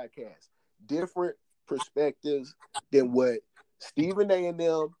start the podcast, different perspectives than what Stephen A and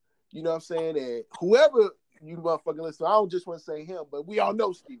them, you know what I'm saying, and whoever you motherfucking listen, I don't just want to say him, but we all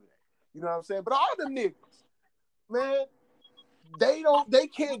know Stephen A, you know what I'm saying, but all them niggas, man, they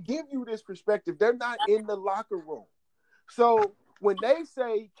can't give you this perspective. They're not in the locker room. So when they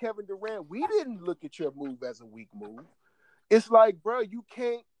say, Kevin Durant, we didn't look at your move as a weak move, it's like, bro, you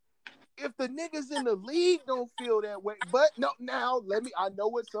can't, if the niggas in the league don't feel that way, but no, now I know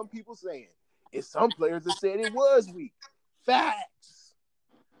what some people saying. It's some players that said it was weak. Facts.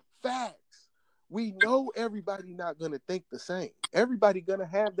 We know everybody not gonna think the same. Everybody gonna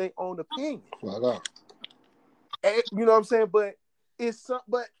have their own opinion. And, you know what I'm saying? But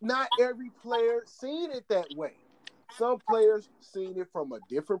but not every player seen it that way. Some players seen it from a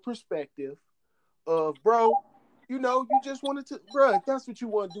different perspective of, bro, you know, you just wanted to, bro, if that's what you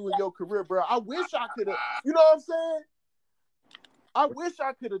want to do in your career, bro, I wish I could have, you know what I'm saying? I wish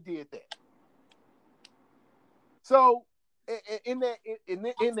I could have did that. So in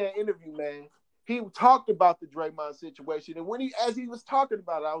that interview, man, he talked about the Draymond situation, and as he was talking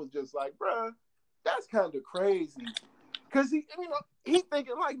about it, I was just like, bro, that's kind of crazy Because he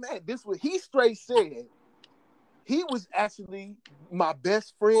thinking like, man, this was, he straight said he was actually my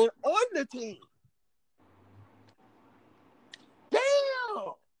best friend on the team.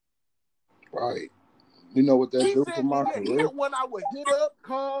 Damn. Right. You know what that He do said, for my nigga, he career? the one I would hit up,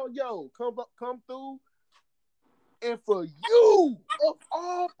 call, come through. And for you, of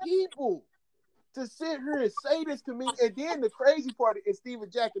all people, to sit here and say this to me, and then the crazy part is Steven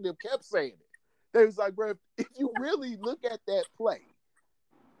Jack and them kept saying it. They was like, bro, if you really look at that play,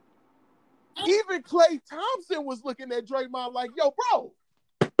 even Klay Thompson was looking at Draymond like, yo, bro,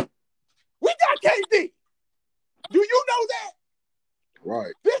 we got KD. Do you know that?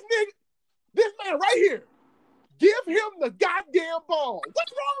 Right. This man right here, give him the goddamn ball.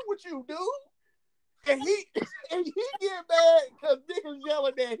 What's wrong with you, dude? And he get mad because niggas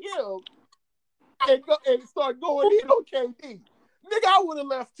yelling at him and start going in on KD. Nigga, I would have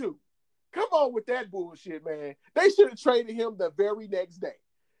left too. Come on with that bullshit, man. They should have traded him the very next day.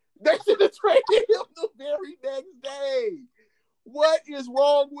 They should have traded him the very next day. What is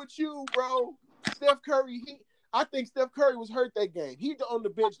wrong with you, bro? Steph Curry, I think Steph Curry was hurt that game. He on the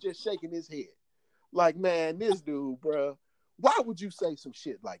bench just shaking his head. Like, man, this dude, bro, why would you say some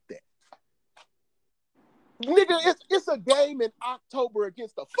shit like that? Nigga, it's a game in October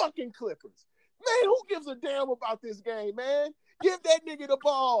against the fucking Clippers. Man, who gives a damn about this game, man? Give that nigga the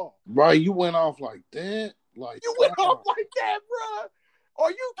ball. Right, you went off like that? Like you went off like that, bro?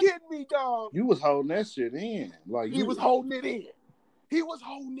 Are you kidding me, dog? You was holding that shit in. Like he was holding it in. He was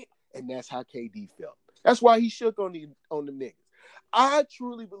holding it. And that's how KD felt. That's why he shook on the niggas. I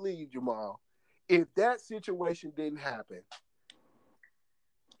truly believe, Jamal, if that situation didn't happen,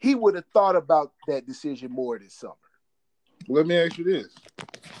 he would have thought about that decision more this summer. Let me ask you this.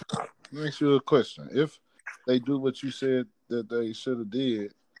 Let me ask you a question. If they do what you said that they should have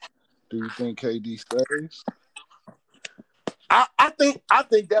did, do you think KD stays? I think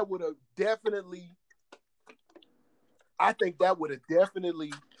that would have definitely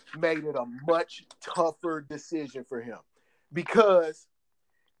made it a much tougher decision for him, because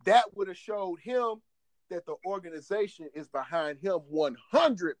that would have showed him that the organization is behind him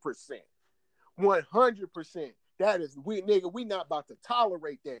 100%. 100%. That is, we not about to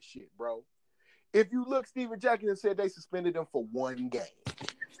tolerate that shit, bro. If you look, Steven Jackson said they suspended him for one game.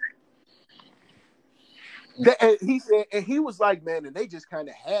 And he said, and he was like, man, and they just kind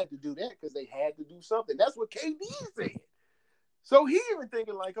of had to do that because they had to do something. That's what KD said. So he even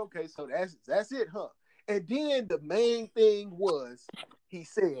thinking like, okay, so that's it, huh? And then the main thing was, he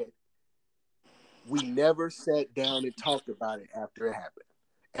said, we never sat down and talked about it after it happened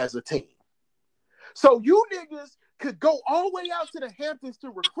as a team. So you niggas could go all the way out to the Hamptons to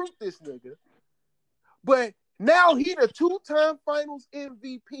recruit this nigga, but now he the 2-time finals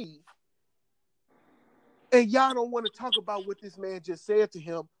MVP, and y'all don't want to talk about what this man just said to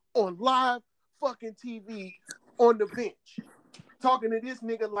him on live fucking TV on the bench. Talking to this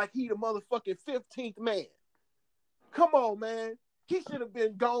nigga like he the motherfucking 15th man. Come on, man. He should have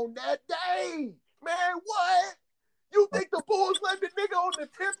been gone that day. Man, what? You think the Bulls let the nigga on the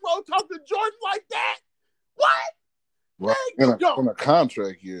 10th row talk to Jordan like that? What? Well, in a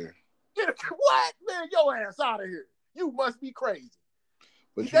contract year. What? Man, your ass out of here. You must be crazy.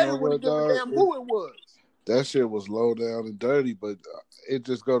 But they didn't really give a damn who it was. That shit was low down and dirty, but it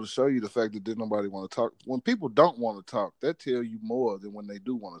just go to show you the fact that didn't nobody want to talk. When people don't want to talk, that tell you more than when they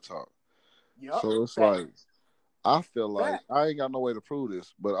do want to talk. Yep. So it's like, I feel like, I ain't got no way to prove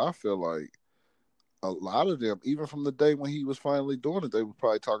this, but I feel like a lot of them, even from the day when he was finally doing it, they were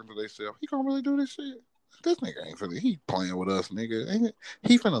probably talking to themselves, he gonna really do this shit? This nigga ain't finna, he playing with us, nigga. Ain't it?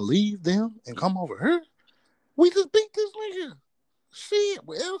 He finna leave them and come over here? We just beat this nigga. Shit,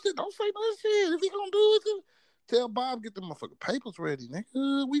 well, don't say no shit. If he gonna do it, tell Bob, get the motherfucking papers ready,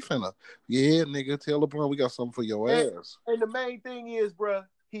 nigga. We finna, yeah, nigga, tell LeBron we got something for your ass. And the main thing is, bro,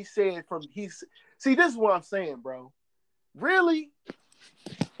 he said see, this is what I'm saying, bro. Really?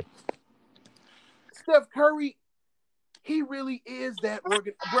 Steph Curry, he really is that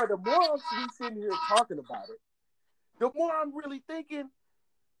organ. Bro, the more we sitting here talking about it, the more I'm really thinking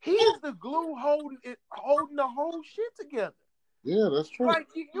he is the glue holding the whole shit together. Yeah, that's true. Like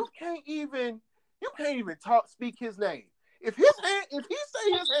you can't even speak his name. If he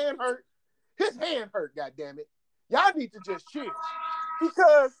say his hand hurt, goddammit. Y'all need to just chill.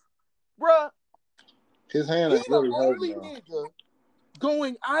 Because, bruh, his hand ain't really hurting. He's the only nigga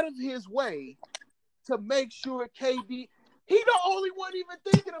going out of his way to make sure KD, he the only one even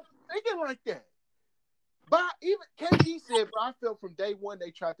thinking like that. But even KD said, bro, I felt from day one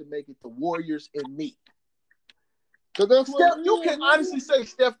they tried to make it the Warriors and me. So you can honestly say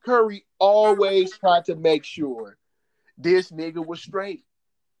Steph Curry always tried to make sure this nigga was straight.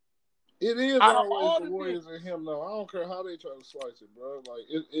 It is Out of always all the the Warriors niggas, and him, though. I don't care how they try to slice it, bro. Like,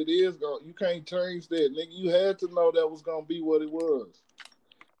 it is going. You can't change that, nigga. You had to know that was gonna be what it was.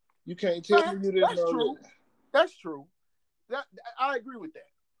 You can't tell me you didn't that's know true. that. That's true. I agree with that.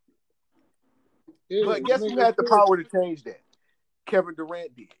 Yeah, But guess who nigga, had the power to change that? Kevin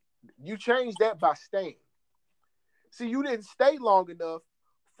Durant did. You changed that by staying. See, you didn't stay long enough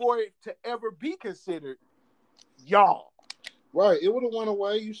for it to ever be considered y'all. right. It would have went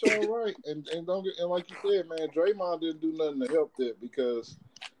away. You saw right, and don't get, and like you said, man, Draymond didn't do nothing to help that because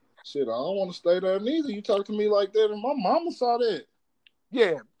shit, I don't want to stay there neither. You talk to me like that, and my mama saw that.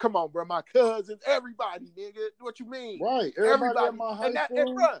 Yeah, come on, bro. My cousins, everybody, nigga. What you mean? Right, everybody at my high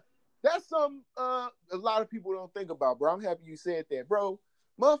school. Bro, that's something a lot of people don't think about, bro. I'm happy you said that, bro.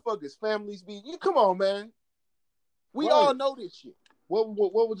 Motherfuckers, families be. You come on, man. We right. all know this shit. What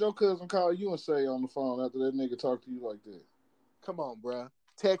would your cousin call you and say on the phone after that nigga talk to you like that? Come on, bro.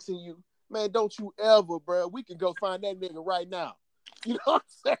 Texting you, man. Don't you ever, bro. We can go find that nigga right now. You know what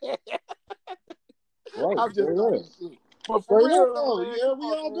I'm saying? Right. I'm just like, shit. But for Straight up, real, though, man, yeah, we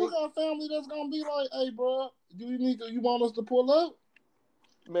all do got family that's gonna be like, "Hey, bro, you want us to pull up?"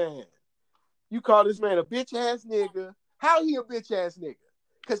 Man, you call this man a bitch ass nigga. How he a bitch ass nigga?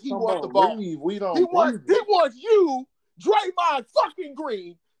 Because he wants the ball. We don't. He wants you, Draymond fucking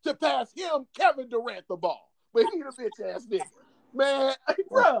Green, to pass him, Kevin Durant, the ball. But he the bitch ass nigga. Man,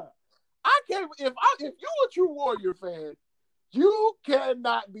 bruh, I can't. If you a true Warrior fan, you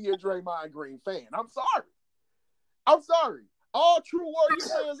cannot be a Draymond Green fan. I'm sorry. All true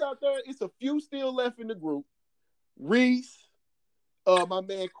Warrior fans out there, it's a few still left in the group. Reese, my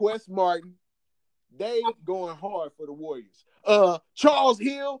man Quest Martin, they going hard for the Warriors. Charles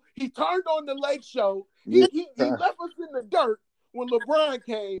Hill, he turned on the Lake Show. He left us in the dirt when LeBron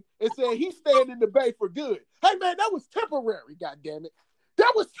came and said he's staying in the Bay for good. Hey man, that was temporary, goddammit.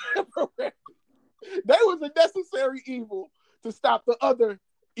 That was temporary. They was a necessary evil to stop the other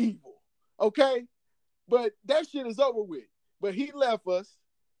evil. Okay? But that shit is over with. But he left us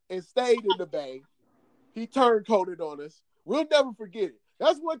and stayed in the Bay. He turncoated on us. We'll never forget it.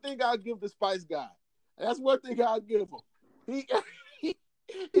 That's one thing I'll give the Spice Guy. That's one thing I'll give him.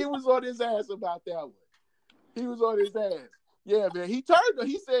 He was on his ass about that one. He was on his ass. Yeah, man. He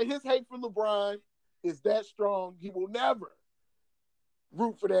said his hate for LeBron is that strong. He will never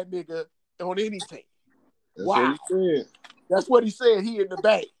root for that nigga on any team. That's what he said. That's what he said. He in the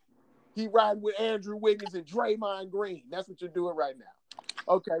Bay. He riding with Andrew Wiggins and Draymond Green. That's what you're doing right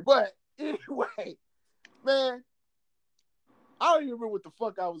now. Okay, but anyway, man, I don't even remember what the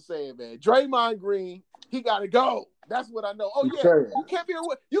fuck I was saying, man. Draymond Green, he got to go. That's what I know. Oh yeah, you can't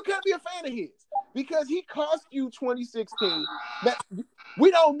be a fan of his because he cost you 2016. Now,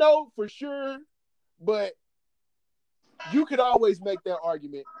 we don't know for sure, but you could always make that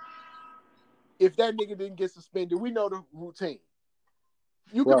argument. If that nigga didn't get suspended, we know the routine.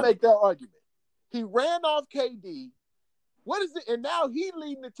 You can make that argument. He ran off KD. What is it? And now he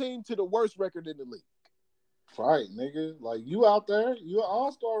leading the team to the worst record in the league. Right, nigga. Like, you out there. You an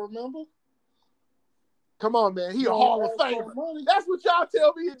all-star, remember? Come on, man. He a Hall of Famer. That's what y'all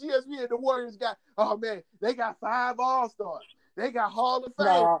tell me at GSV. The Warriors got, oh, man, they got 5 all-stars. They got Hall of Fame.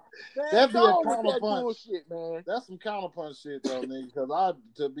 Nah, that'd be a counterpunch. That bullshit, man. That's some counterpunch shit, though, nigga. Because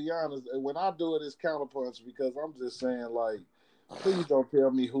to be honest, when I do it, it's counterpunch because I'm just saying, like, please don't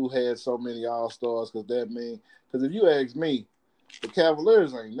tell me who had so many all-stars because if you ask me, the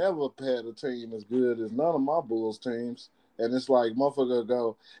Cavaliers ain't never had a team as good as none of my Bulls teams. And it's like, motherfucker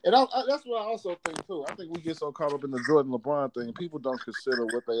go. And that's what I also think, too. I think we get so caught up in the Jordan LeBron thing. People don't consider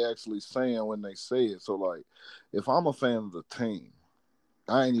what they actually saying when they say it. So, like, if I'm a fan of the team,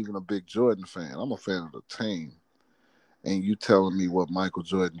 I ain't even a big Jordan fan. I'm a fan of the team. And you telling me what Michael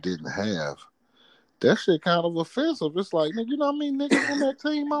Jordan didn't have, that shit kind of offensive. It's like, you know what I mean? Niggas on that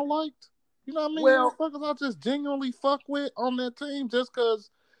team I liked. You know what I mean? Well, motherfuckers I just genuinely fuck with on that team just because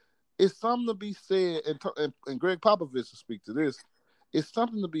it's something to be said. And Greg Popovich will speak to this. It's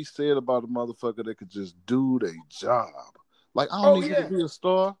something to be said about a motherfucker that could just do their job. Like, I don't need you to be a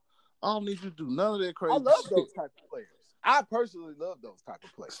star. I don't need you to do none of that crazy shit. I love those type of players. I personally love those type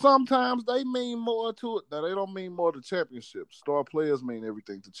of players. Sometimes they mean more to it. Now, they don't mean more to championships. Star players mean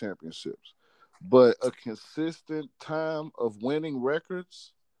everything to championships. But a consistent time of winning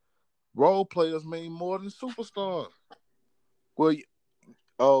records, role players mean more than superstars. Well,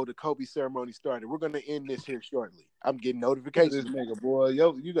 the Kobe ceremony started. We're going to end this here shortly. I'm getting notifications. This nigga, boy,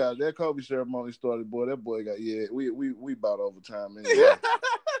 you got that Kobe ceremony started, boy. That boy got we about overtime anyway.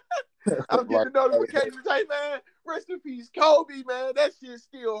 I'm getting notifications. Hey man, rest in peace, Kobe, man. That shit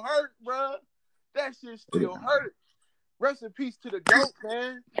still hurt, bro. That shit still hurt. Rest in peace to the GOAT,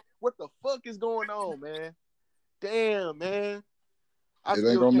 man. What the fuck is going on, man? Damn, man. I It ain't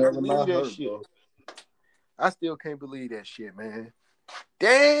still gonna can't never believe not that hurt, shit. bro. I still can't believe that shit, man.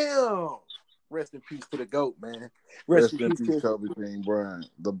 Damn. Rest in peace to the GOAT, man. Rest in peace, Kobe Bean Bryant,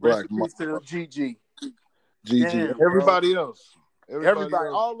 the Rest Black in peace to the Mamba, GG. GG, Damn, everybody else. Everybody Everybody,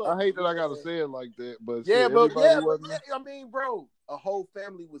 else. all of I them. hate that I Yeah, gotta say it like that, but yeah, shit, but everybody yeah, but wasn't. yeah. I mean, bro, a whole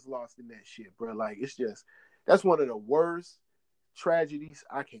family was lost in that shit, bro. Like, it's just that's one of the worst tragedies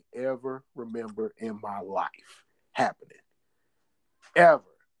I can ever remember in my life happening. Ever.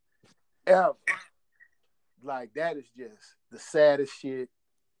 Ever. Like, that is just the saddest shit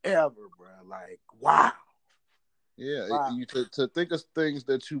ever, bro. Like, wow. Yeah, Wow. to think of things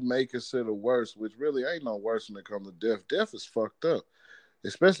that you may consider worse, which really ain't no worse when it comes to death. Death is fucked up,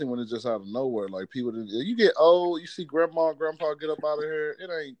 especially when it's just out of nowhere. Like people, you get old, you see grandma and grandpa get up out of here. It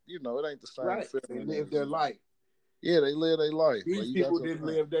ain't, it ain't the same Right. They feeling live as their life. yeah, they live their life. Like These you got people your didn't time.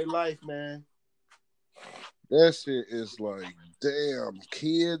 live their life, man. That shit is like, damn,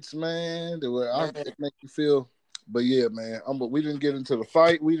 kids, man. It make you feel. But yeah, man. We didn't get into the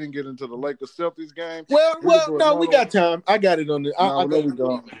fight. We didn't get into the Lakers Celtics game. We can do No, we another got one. time. I got it on the. No, I no, got we it.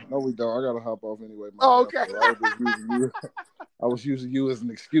 don't. No, we don't. I gotta hop off anyway. My Oh, damn. okay. I was just using you. I was using you as an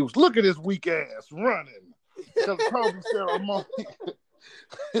excuse. Look at this weak ass running to the trophy ceremony.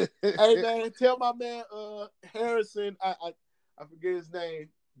 Hey man, tell my man Harrison. I forget his name.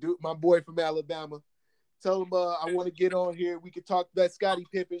 Dude, my boy from Alabama. Tell him I want to get on here. We could talk that Scottie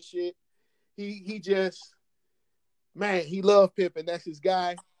Pippen shit. He just, man, he love Pippen. That's his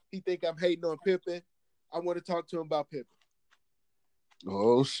guy. He think I'm hating on Pippen. I want to talk to him about Pippen.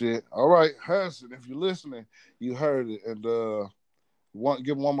 Oh shit! All right, Harrison, if you're listening, you heard it, and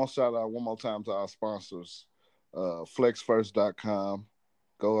give one more shout out one more time to our sponsors, flexfirst.com.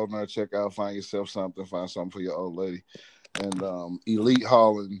 Go over there, check out, find yourself something, find something for your old lady, and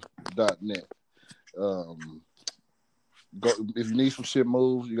eliteholland.net. Go if you need some shit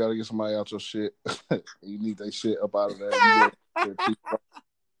moved, you gotta get somebody out your shit. You need that shit up out of there.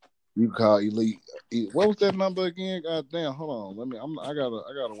 You call Elite. What was that number again? God damn, hold on. I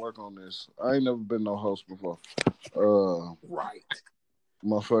gotta work on this. I ain't never been no host before. Right.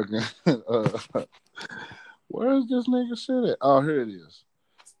 Motherfucking. Where is this nigga shit at? Oh, here it is.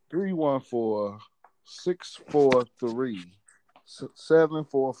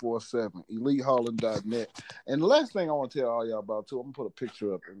 314-643-7447. EliteHolland.net. And the last thing I want to tell all y'all about too, I'm gonna put a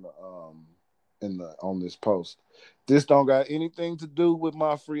picture up in the on this post. This don't got anything to do with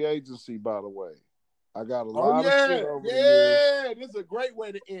my free agency, by the way. I got a lot of shit over the years. Yeah, this is a great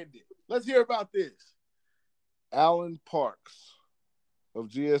way to end it. Let's hear about this. Alan Parks of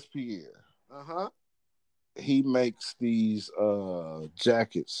GSPN. Uh-huh. He makes these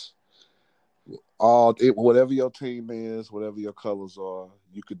jackets. Whatever your team is, whatever your colors are,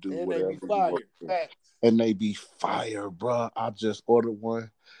 you could do and whatever they be you fire. want. Facts. And they be fire, bro. I just ordered one.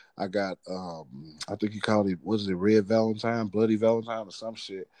 I got I think he called it, was it Red Valentine, Bloody Valentine, or some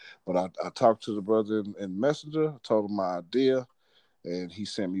shit. But I talked to the brother in Messenger, told him my idea, and he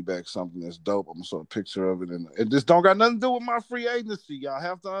sent me back something that's dope. I'm gonna show a picture of it, and this don't got nothing to do with my free agency. Y'all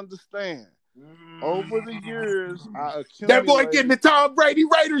have to understand. Over the years, I accumulated. That boy getting the Tom Brady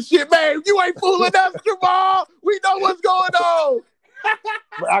Raiders shit, man. You ain't fooling us, Jamal. We know what's going on.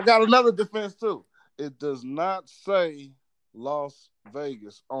 But I got another defense too. It does not say Las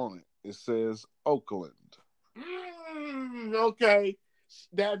Vegas on it. It says Oakland. Okay,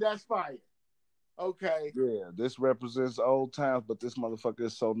 that's fire. Okay. Yeah, this represents old times, but this motherfucker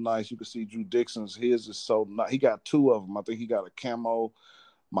is so nice. You can see Drew Dixon's. His is so nice. He got two of them. I think he got a camo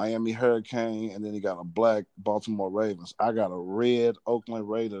Miami Hurricane, and then he got a black Baltimore Ravens. I got a red Oakland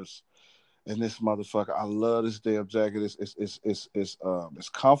Raiders, and this motherfucker. I love this damn jacket. It's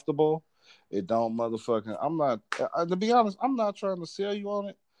comfortable. It don't motherfucking. I'm not. To be honest, I'm not trying to sell you on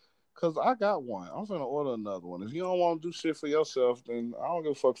it. Cause I got one. I'm gonna order another one. If you don't want to do shit for yourself, then I don't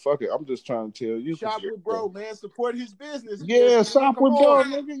give a fuck. Fuck it. I'm just trying to tell you. Shop with bro, man. Support his business. Yeah, shop with bro,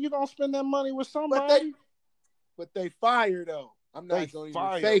 on. nigga. You gonna spend that money with somebody. But they fire though. I'm not gonna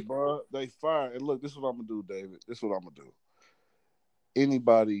even fake, bro. They fire. And look, this is what I'm gonna do, David. This is what I'm gonna do.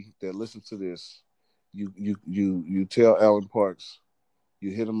 Anybody that listens to this, you tell Alan Parks,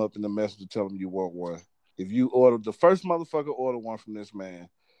 you hit him up in the message, tell him you want one. If you order the first motherfucker order one from this man,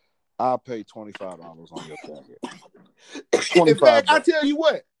 I'll pay $25 on your jacket. In fact, I tell you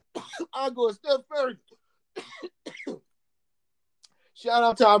what, I'll go a step further. Shout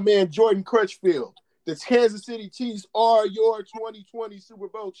out to our man Jordan Crutchfield. The Kansas City Chiefs are your 2020 Super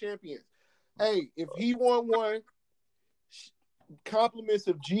Bowl champions. Hey, if he won one, compliments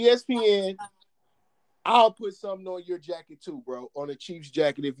of GSPN, I'll put something on your jacket too, bro. On the Chiefs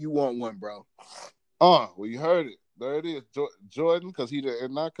jacket if you want one, bro. Well, you heard it. There it is, Jordan. Because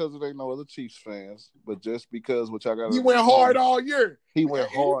and not because there ain't no other Chiefs fans, but just because, which I got. He went hard all year. He went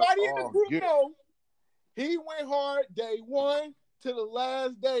hard. Anybody in the all group year. know he went hard day one to the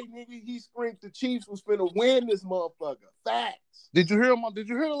last day, nigga. He screamed the Chiefs was finna win this motherfucker. Facts. Did you hear him? Did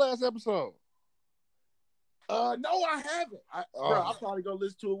you hear the last episode? No, I haven't. Bro, I'll probably go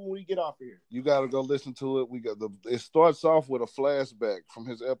listen to it when we get off here. You got to go listen to it. It starts off with a flashback from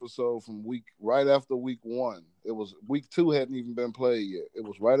his episode from right after week 1. It was week 2 hadn't even been played yet. It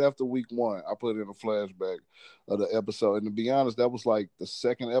was right after week 1. I put in a flashback of the episode, and to be honest, that was like the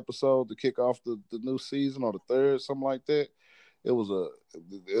second episode to kick off the new season, or the third, something like that. It was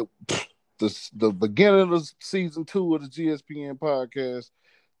the beginning of season 2 of the GSPN podcast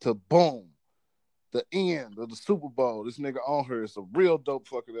to boom. The end of the Super Bowl. This nigga on her. It's a real dope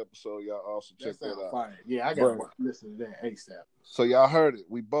fucking episode. Y'all also check that out. Fire. Yeah, I gotta listen to that ASAP. So y'all heard it.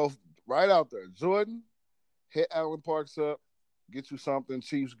 We both right out there. Jordan, hit Allen Parks up. Get you something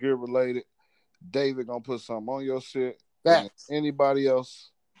Chiefs gear related. David gonna put something on your shit. Anybody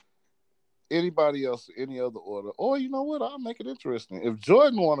else, any other order. Or you know what? I'll make it interesting. If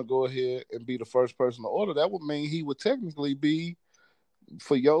Jordan want to go ahead and be the first person to order, that would mean he would technically be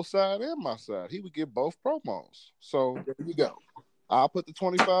for your side and my side. He would get both promos. So there you go. I'll put the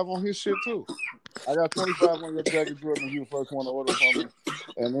 25 on his shit too. I got 25 on your jacket, Jordan, if you the first one to order from me.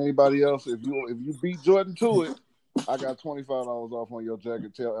 And anybody else, if you beat Jordan to it, I got $25 off on your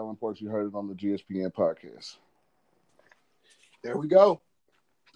jacket. Tell Allen Parks you heard it on the GSPN podcast. There we go.